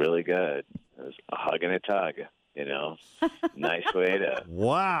really good. It was a hug and a tug, Nice way to.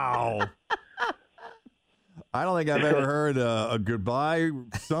 Wow. I don't think I've ever heard a goodbye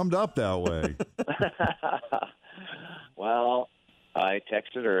summed up that way. Well, I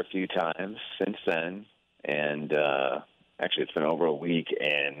texted her a few times since then, and actually it's been over a week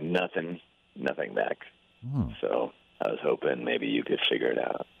and nothing back. So I was hoping maybe you could figure it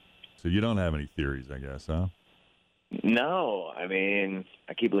out. So you don't have any theories, I guess, huh? No, I mean,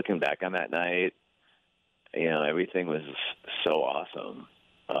 I keep looking back on that night. Everything was so awesome.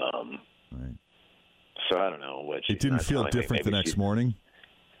 Right. So I don't know what It didn't feel different the next morning?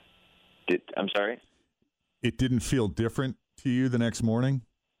 I'm sorry? It didn't feel different to you the next morning?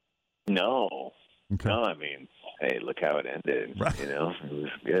 No. Okay. No, I mean, hey, look how it ended. Right. It was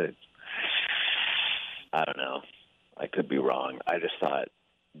good. I don't know. I could be wrong. I just thought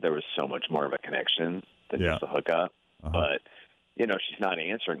there was so much more of a connection than just a hookup. But, she's not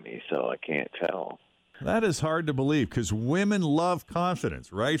answering me, so I can't tell. That is hard to believe because women love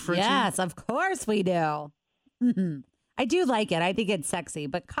confidence, right, Fritzy? Yes, of course we do. I do like it. I think it's sexy,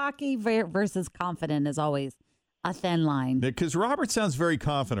 but cocky versus confident is always a thin line. Because Robert sounds very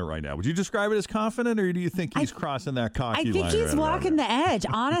confident right now. Would you describe it as confident, or do you think he's crossing that cocky line? I think he's right walking the edge,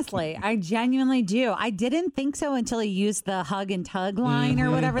 honestly. I genuinely do. I didn't think so until he used the hug and tug line or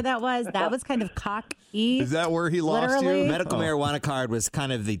whatever that was. That was kind of cocky. Is that where he lost literally. you? Medical marijuana card was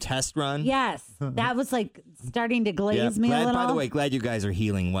kind of the test run. Yes. That was like starting to glaze me a little. By the way, glad you guys are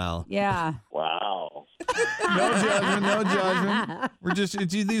healing well. Yeah. Wow. No judgment.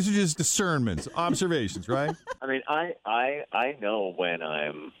 These are just discernments, observations, right? I mean, I know when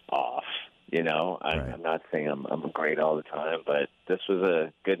I'm off. I'm not saying I'm great all the time, but this was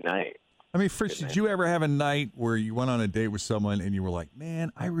a good night. I mean, Fritz, did you ever have a night where you went on a date with someone and you were like,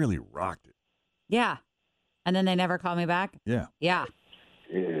 man, I really rocked it? Yeah. And then they never call me back? Yeah. Yeah.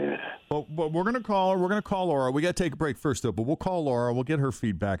 Yeah. But we're going to call her. We're going to call Laura. We got to take a break first, though. But we'll call Laura. We'll get her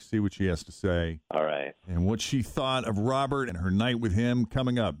feedback, see what she has to say. All right. And what she thought of Robert and her night with him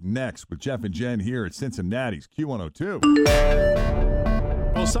coming up next with Jeff and Jen here at Cincinnati's Q102.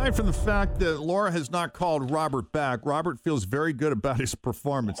 Well, aside from the fact that Laura has not called Robert back, Robert feels very good about his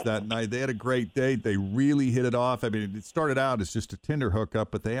performance that night. They had a great date. They really hit it off. I mean, it started out as just a Tinder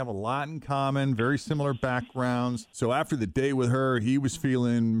hookup, but they have a lot in common, very similar backgrounds. So after the date with her, he was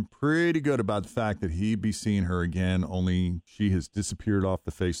feeling pretty good about the fact that he'd be seeing her again, only she has disappeared off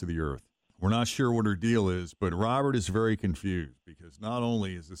the face of the earth. We're not sure what her deal is, but Robert is very confused because not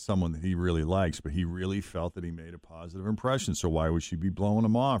only is this someone that he really likes, but he really felt that he made a positive impression. So why would she be blowing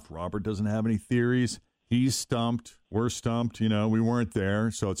him off? Robert doesn't have any theories. He's stumped. We're stumped. We weren't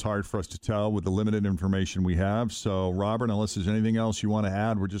there, so it's hard for us to tell with the limited information we have. So, Robert, unless there's anything else you want to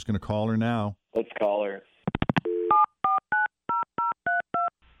add, we're just going to call her now. Let's call her.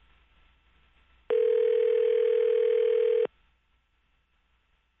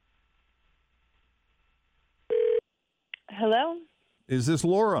 Hello? Is this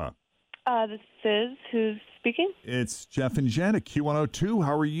Laura? This is who's speaking? It's Jeff and Jen at Q102.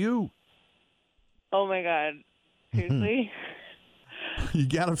 How are you? Oh, my God. Seriously? You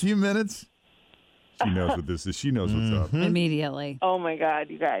got a few minutes? She knows what this is. She knows what's up. Immediately. Oh, my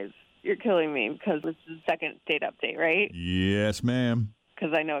God, you guys. You're killing me because this is the second date update, right? Yes, ma'am.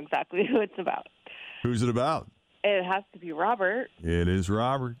 Because I know exactly who it's about. Who's it about? It has to be Robert. It is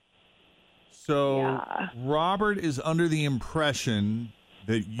Robert. So, Yeah. Robert is under the impression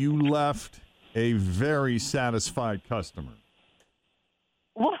that you left a very satisfied customer.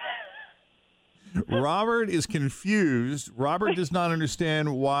 What? Robert is confused. Robert does not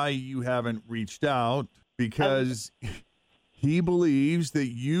understand why you haven't reached out because he believes that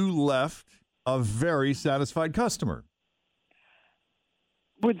you left a very satisfied customer.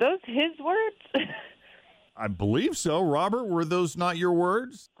 Were those his words? I believe so. Robert, were those not your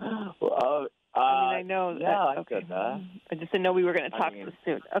words? I know that. Yeah, I okay. said that. I just didn't know we were going to talk so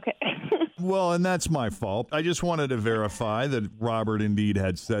soon. Okay. Well, and that's my fault. I just wanted to verify that Robert indeed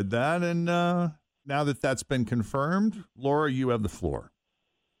had said that. And now that that's been confirmed, Laura, you have the floor.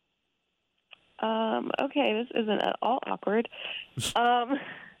 Okay, this isn't at all awkward.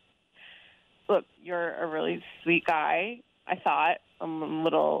 Look, you're a really sweet guy, I thought. I'm a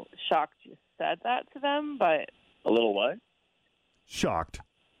little shocked you said that to them, but... A little what? Shocked.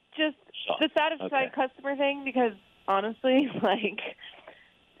 Just the satisfied customer thing, because honestly, it's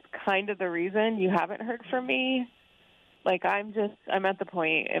kind of the reason you haven't heard from me. I'm at the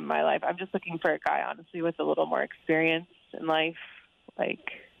point in my life, I'm just looking for a guy, honestly, with a little more experience in life.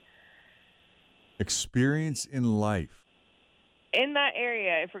 Experience in life. In that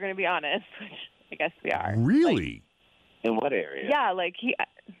area, if we're going to be honest, which I guess we are. Really? In what area? Yeah,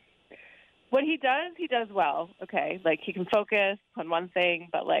 what he does well, okay? He can focus on one thing,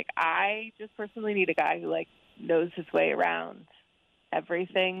 but, I just personally need a guy who, knows his way around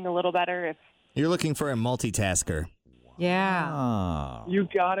everything a little better. You're looking for a multitasker. Yeah. You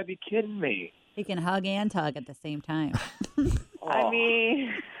gotta be kidding me. He can hug and tug at the same time. I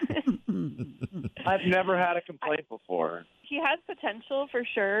mean... I've never had a complaint before. he has potential for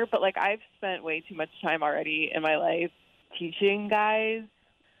sure, but like I've spent way too much time already in my life teaching guys.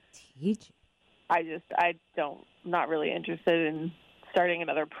 Teach? I'm not really interested in starting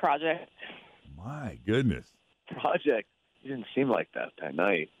another project. My goodness. Project? You didn't seem like that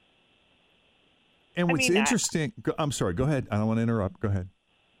night. And what's interesting, I'm sorry, go ahead. I don't want to interrupt. Go ahead.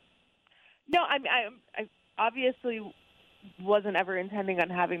 No, I obviously wasn't ever intending on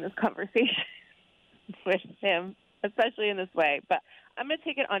having this conversation with him, especially in this way. But I'm going to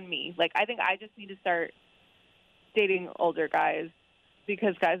take it on me. Like, I think I just need to start dating older guys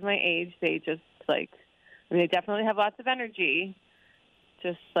because guys my age, they just, like, they definitely have lots of energy,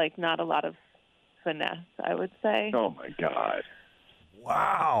 just, like, not a lot of finesse, I would say. Oh, my God.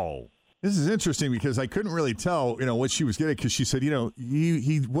 Wow. This is interesting because I couldn't really tell, what she was getting because she said,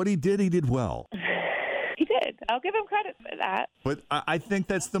 what he did well. He did. I'll give him credit for that. But I think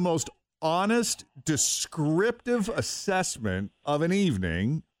that's the most honest, descriptive assessment of an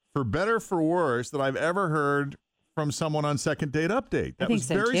evening, for better for worse, that I've ever heard from someone on Second Date Update. That was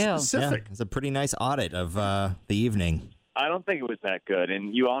very specific. Yeah, it's a pretty nice audit of the evening. I don't think it was that good,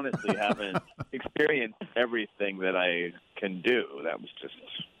 and you honestly haven't experienced everything that I can do. That was just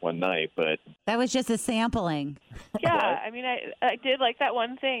one night, but... That was just a sampling. Yeah, I mean, I did like that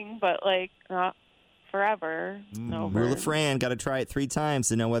one thing, but, like, not forever. No. Rule of Fran, got to try it 3 times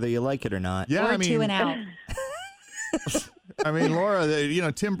to know whether you like it or not. Yeah, or 2 and out. I mean,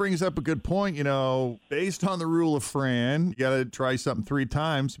 Laura, Tim brings up a good point. Based on the rule of Fran, you got to try something 3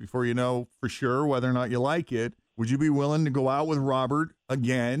 times before you know for sure whether or not you like it. Would you be willing to go out with Robert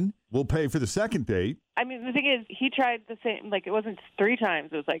again? We'll pay for the second date. I mean, the thing is, he tried the same, like, it wasn't 3 times.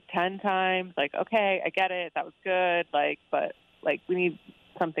 It was, like, 10 times. Like, okay, I get it. That was good. Like, but, like, we need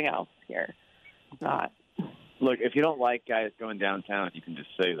something else here. Not. Look, if you don't like guys going downtown, you can just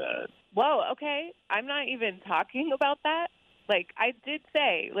say that. Whoa, okay. I'm not even talking about that. Like, I did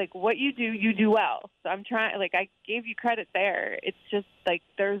say, like, what you do well. So I'm trying, like, I gave you credit there. It's just, like,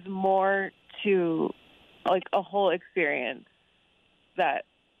 there's more to, like, a whole experience that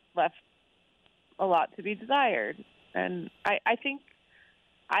left a lot to be desired. And I think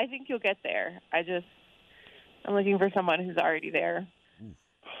you'll get there. I'm looking for someone who's already there.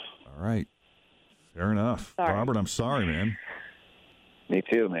 All right. Fair enough. Sorry. Robert, I'm sorry, man. Me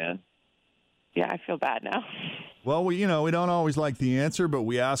too, man. Yeah, I feel bad now. Well, we don't always like the answer, but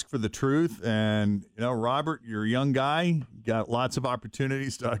we ask for the truth. And, Robert, you're a young guy. You got lots of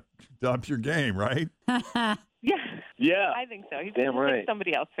opportunities to up your game, right? Yeah. I think so. He's Damn right. make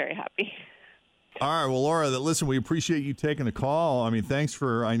somebody else very happy. All right. Well, Laura, listen, we appreciate you taking the call. I mean, thanks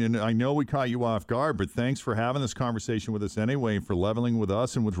for, I know we caught you off guard, but thanks for having this conversation with us anyway, and for leveling with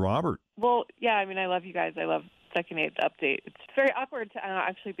us and with Robert. Well, yeah, I mean, I love you guys. I love Second Date Update. It's very awkward to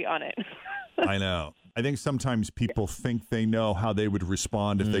actually be on it. I know. I think sometimes people think they know how they would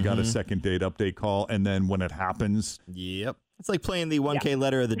respond if they got a Second Date Update call, and then when it happens. Yep. It's like playing the 1K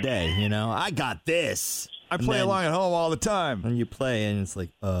letter of the day, I got this. I play along at home all the time. And you play, and it's like,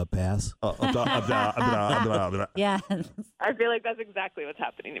 pass. Yeah. I feel like that's exactly what's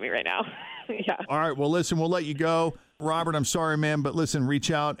happening to me right now. Yeah. All right. Well, listen, we'll let you go. Robert, I'm sorry, man, but listen, reach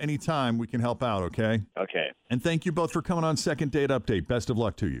out anytime. We can help out, okay? Okay. And thank you both for coming on Second Date Update. Best of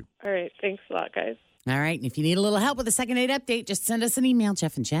luck to you. All right. Thanks a lot, guys. All right. And if you need a little help with the Second Date Update, just send us an email,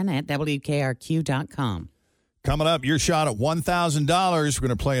 Jeff and Jenn at WKRQ.com. Coming up, your shot at $1,000. We're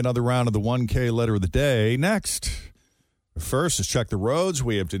going to play another round of the 1K letter of the day next. First, let's check the roads.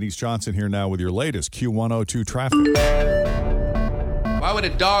 We have Denise Johnson here now with your latest Q102 traffic. Why would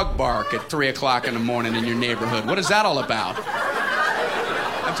a dog bark at 3 o'clock in the morning in your neighborhood? What is that all about?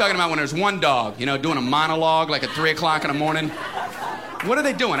 I'm talking about when there's one dog, doing a monologue like at 3 o'clock in the morning. What are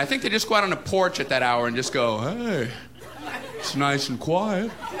they doing? I think they just go out on the porch at that hour and just go, hey, it's nice and quiet.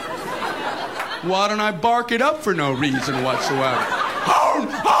 Why don't I bark it up for no reason whatsoever?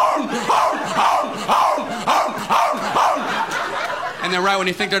 And then right when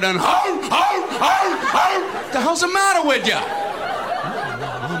you think they're done, what the hell's the matter with you?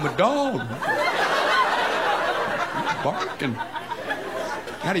 I'm a dog. Barking.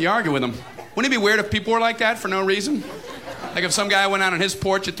 How do you argue with them? Wouldn't it be weird if people were like that for no reason? Like if some guy went out on his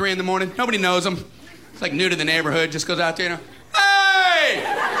porch at 3 in the morning, nobody knows him. It's like new to the neighborhood, just goes out there, hey!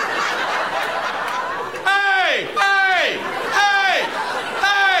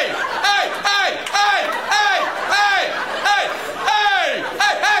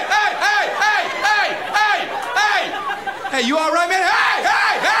 Hey, you all right, man? Hey!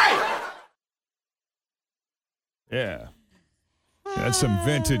 Yeah. That's some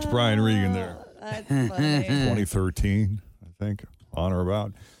vintage Brian Regan there. That's funny. 2013, I think, on or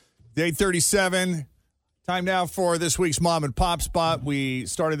about. Day 37. Time now for this week's Mom and Pop Spot. We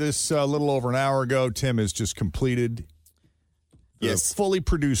started this a little over an hour ago. Tim has just completed the fully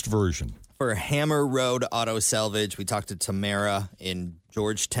produced version. For Hammer Road Auto Salvage, we talked to Tamara in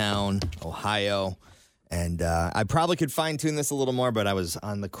Georgetown, Ohio. And I probably could fine-tune this a little more, but I was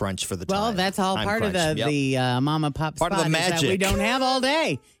on the crunch for the time. Well, that's all part of the Mama Pop Part Spot. of the magic. Is that we don't have all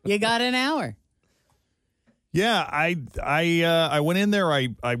day. You got an hour. Yeah, I went in there. I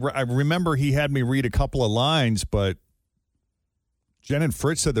remember he had me read a couple of lines, but Jen and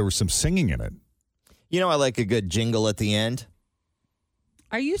Fritz said there was some singing in it. You know, I like a good jingle at the end.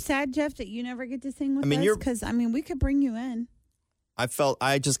 Are you sad, Jeff, that you never get to sing with I mean, us? you're- Because, we could bring you in.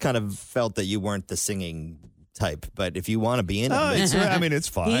 I just kind of felt that you weren't the singing type, but if you want to be in it, it's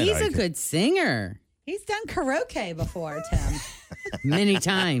fine. He's a good singer. He's done karaoke before, Tim. Many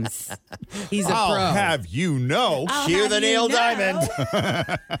times. He's a pro. I'll have you know. Cue the Neil Diamond.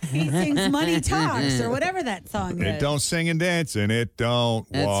 He sings Money Talks or whatever that song It is. don't sing and dance, and it don't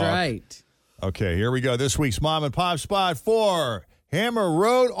That's walk. right. Okay, here we go. This week's Mom and Pop Spot for Hammer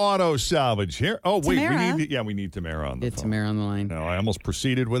Road Auto Salvage. Here. Oh, wait, Tamara. we need Tamara on the Get phone. Tamara on the line. No, I almost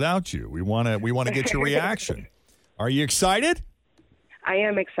proceeded without you. We want to get your reaction. Are you excited? I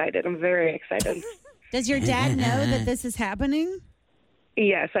am excited. I'm very excited. Does your dad know that this is happening?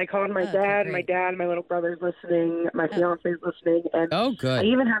 Yes, I called my dad. great. My dad, my little brother's listening. My fiance's listening, and Oh, good. I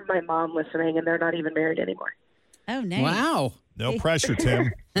even have my mom listening, and they're not even married anymore. Oh, nice. Wow. No pressure,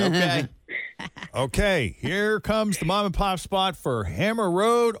 Tim. Okay. Okay, here comes the Mom and Pop Spot for Hammer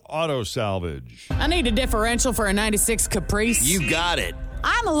Road Auto Salvage. I need a differential for a 96 Caprice. You got it.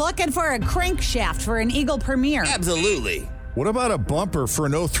 I'm looking for a crankshaft for an Eagle Premier. Absolutely. What about a bumper for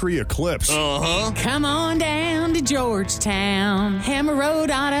an 03 Eclipse? Uh-huh. Come on down to Georgetown. Hammer Road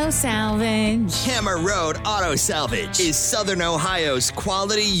Auto Salvage. Hammer Road Auto Salvage is Southern Ohio's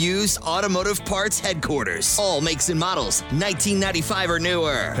quality used automotive parts headquarters. All makes and models, 1995 or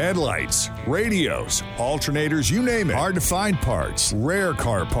newer. Headlights, radios, alternators, you name it. Hard to find parts, rare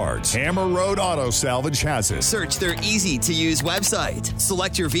car parts. Hammer Road Auto Salvage has it. Search their easy-to-use website.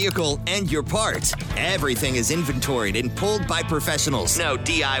 Select your vehicle and your part. Everything is inventoried and pulled by professionals. No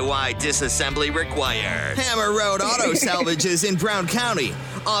DIY disassembly required. Hammer Road Auto Salvage is in Brown County,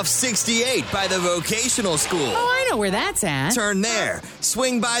 off 68 by the vocational school. Oh, I know where that's at. Turn there,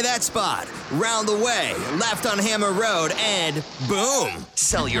 swing by that spot, round the way, left on Hammer Road, and boom!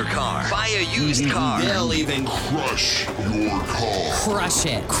 Sell your car. Buy a used car. They'll even crush your car. Crush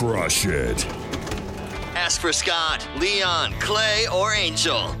it. Crush it. Ask for Scott, Leon, Clay, or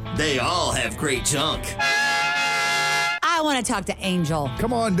Angel. They all have great junk. I want to talk to Angel.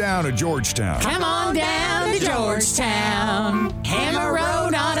 Come on down to Georgetown. Come on down to Georgetown. Hammer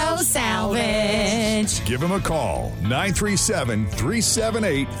Road Auto Salvage. Give them a call,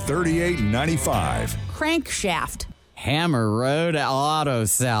 937-378-3895. Crankshaft. Hammer Road Auto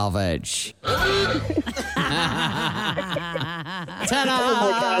Salvage. Ta-da!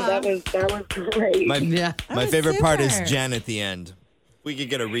 Oh my God, that was great. My favorite part is Jen at the end. We could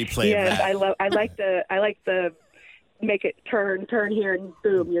get a replay of Yes, that. I like the make it turn here, and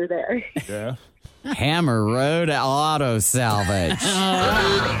boom, you're there. Yeah. Hammer Road Auto Salvage.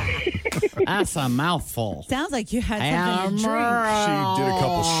 That's a mouthful. Sounds like you had something to drink. She did a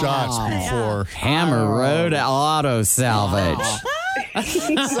couple shots before. Hammer Road Auto Salvage.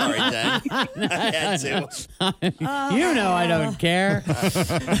 Sorry, Jen. I had to. You know I don't care.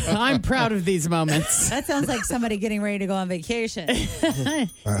 I'm proud of these moments. That sounds like somebody getting ready to go on vacation.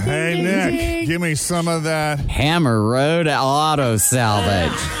 Hey, Nick, give me some of that. Hammer Road Auto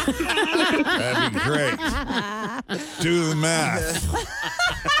Salvage. That'd be great. Do the math.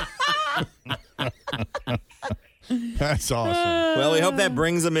 That's awesome. Well, we hope that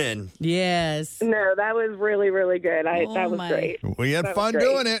brings them in. Yes. No, that was really, really good. That was great. We had That was fun great.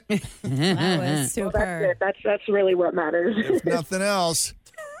 doing it. That was Well, super. that's really what matters. If nothing else.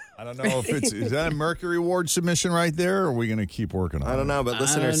 I don't know if is that a Mercury Award submission right there, or are we going to keep working on it? I don't know, but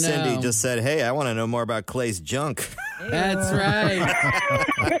listener don't Cindy know. just said, hey, I want to know more about Clay's junk. That's right.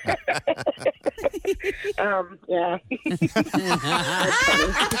 Yeah.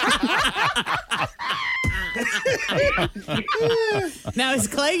 Now, is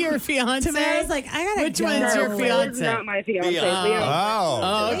Clay your fiance? Tamara's like, I gotta Which go. one's your No, fiance? Leon's not my fiance. Leon. Leon.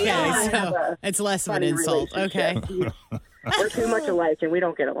 Oh, okay. Leon and I have So a it's less of an funny insult. Okay. relationship. We're too much alike, and we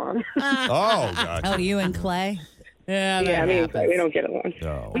don't get along. Oh, gotcha. Oh, you and Clay? Yeah, that Yeah, happens. we don't get along.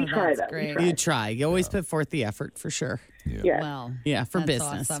 No. We try that's though. great. We try. You try. You always put forth the effort for sure. Yeah. Well, Yeah, for that's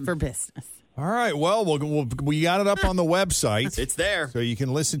business. awesome. For business. All right. Well, we got it up on the website. It's there. So you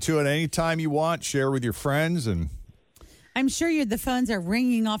can listen to it anytime you want, share with your friends, and I'm sure the phones are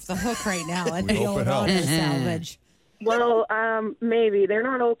ringing off the hook right now at We the hope old it helps. auto salvage. Well, maybe they're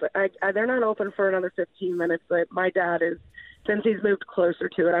not open. They're not open for another 15 minutes. But my dad is, since he's moved closer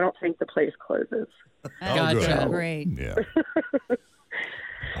to it. I don't think the place closes. Gotcha. Great. Yeah.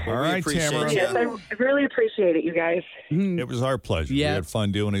 All right, appreciate Tamara. Yes, I really appreciate it, you guys. It was our pleasure. We had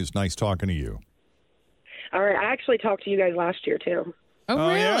fun doing it. It was nice talking to you. All right, I actually talked to you guys last year too. Oh,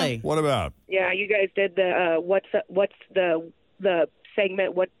 really? Yeah? What about? Yeah, you guys did the what's the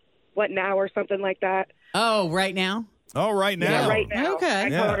segment what now or something like that. Oh, right now? Oh, right now. Yeah, right now. Okay. I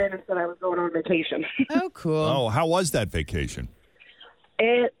called in and said I was going on vacation. Oh, cool. Oh, how was that vacation?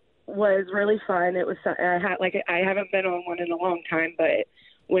 It was really fun. It was I haven't been on one in a long time, but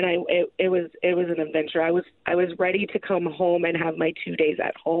when it was an adventure. I was ready to come home and have my 2 days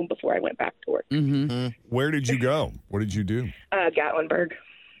at home before I went back to work. Mm-hmm. Where did you go? What did you do? Gatlinburg.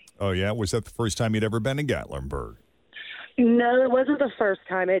 Oh, yeah? Was that the first time you'd ever been to Gatlinburg? No, it wasn't the first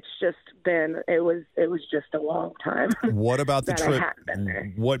time. It's just been it was just a long time. What about the that I trip? hadn't been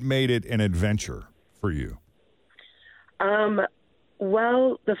there. What made it an adventure for you?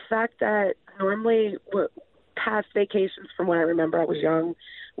 Well, the fact that normally past vacations from when I remember I was young,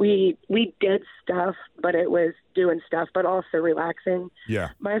 we did stuff, but it was doing stuff, but also relaxing. Yeah.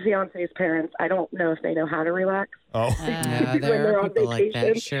 My fiance's parents, I don't know if they know how to relax. Oh. Yeah, when there they're are on people like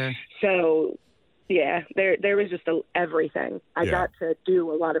vacation. that, sure. So, yeah, there was just everything. I Yeah. got to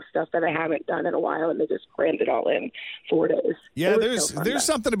do a lot of stuff that I haven't done in a while, and they just crammed it all in 4 days. Yeah, It was there's so fun, there's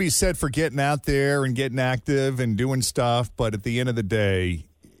though. something to be said for getting out there and getting active and doing stuff, but at the end of the day,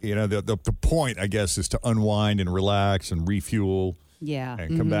 you know, the point, I guess, is to unwind and relax and refuel Yeah.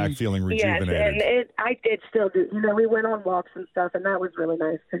 and come back feeling Yes, rejuvenated. and I did still do. We went on walks and stuff, and that was really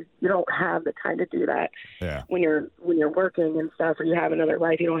nice because you don't have the time to do that Yeah. when you're working and stuff, or you have another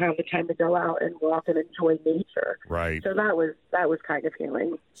life. You don't have the time to go out and walk and enjoy nature. Right. So that was kind of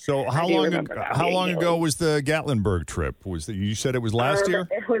healing. So I do remember that being long healing. ago was the Gatlinburg trip? You said it was last year?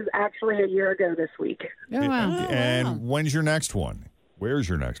 It was actually a year ago this week. Oh, wow. And when's your next one? Where's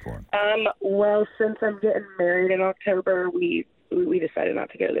your next one? Well, since I'm getting married in October, we decided not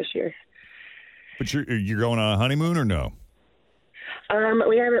to go this year. But you're going on a honeymoon or no?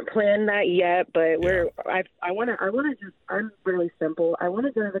 We haven't planned that yet, but I want to just. I'm really simple. I want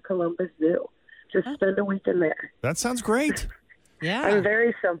to go to the Columbus Zoo. Just spend a weekend there. That sounds great. Yeah. I'm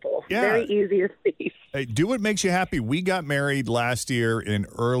very simple. Yeah. Very easy to see. Hey, do what makes you happy. We got married last year in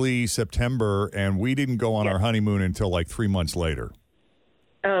early September, and we didn't go on our honeymoon until like 3 months later.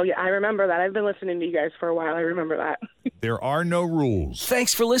 Oh, yeah, I remember that. I've been listening to you guys for a while. I remember that. There are no rules.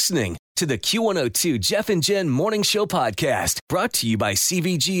 Thanks for listening to the Q102 Jeff and Jen Morning Show podcast, brought to you by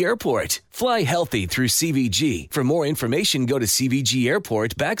CVG Airport. Fly healthy through CVG. For more information, go to CVG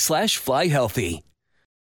Airport /fly healthy.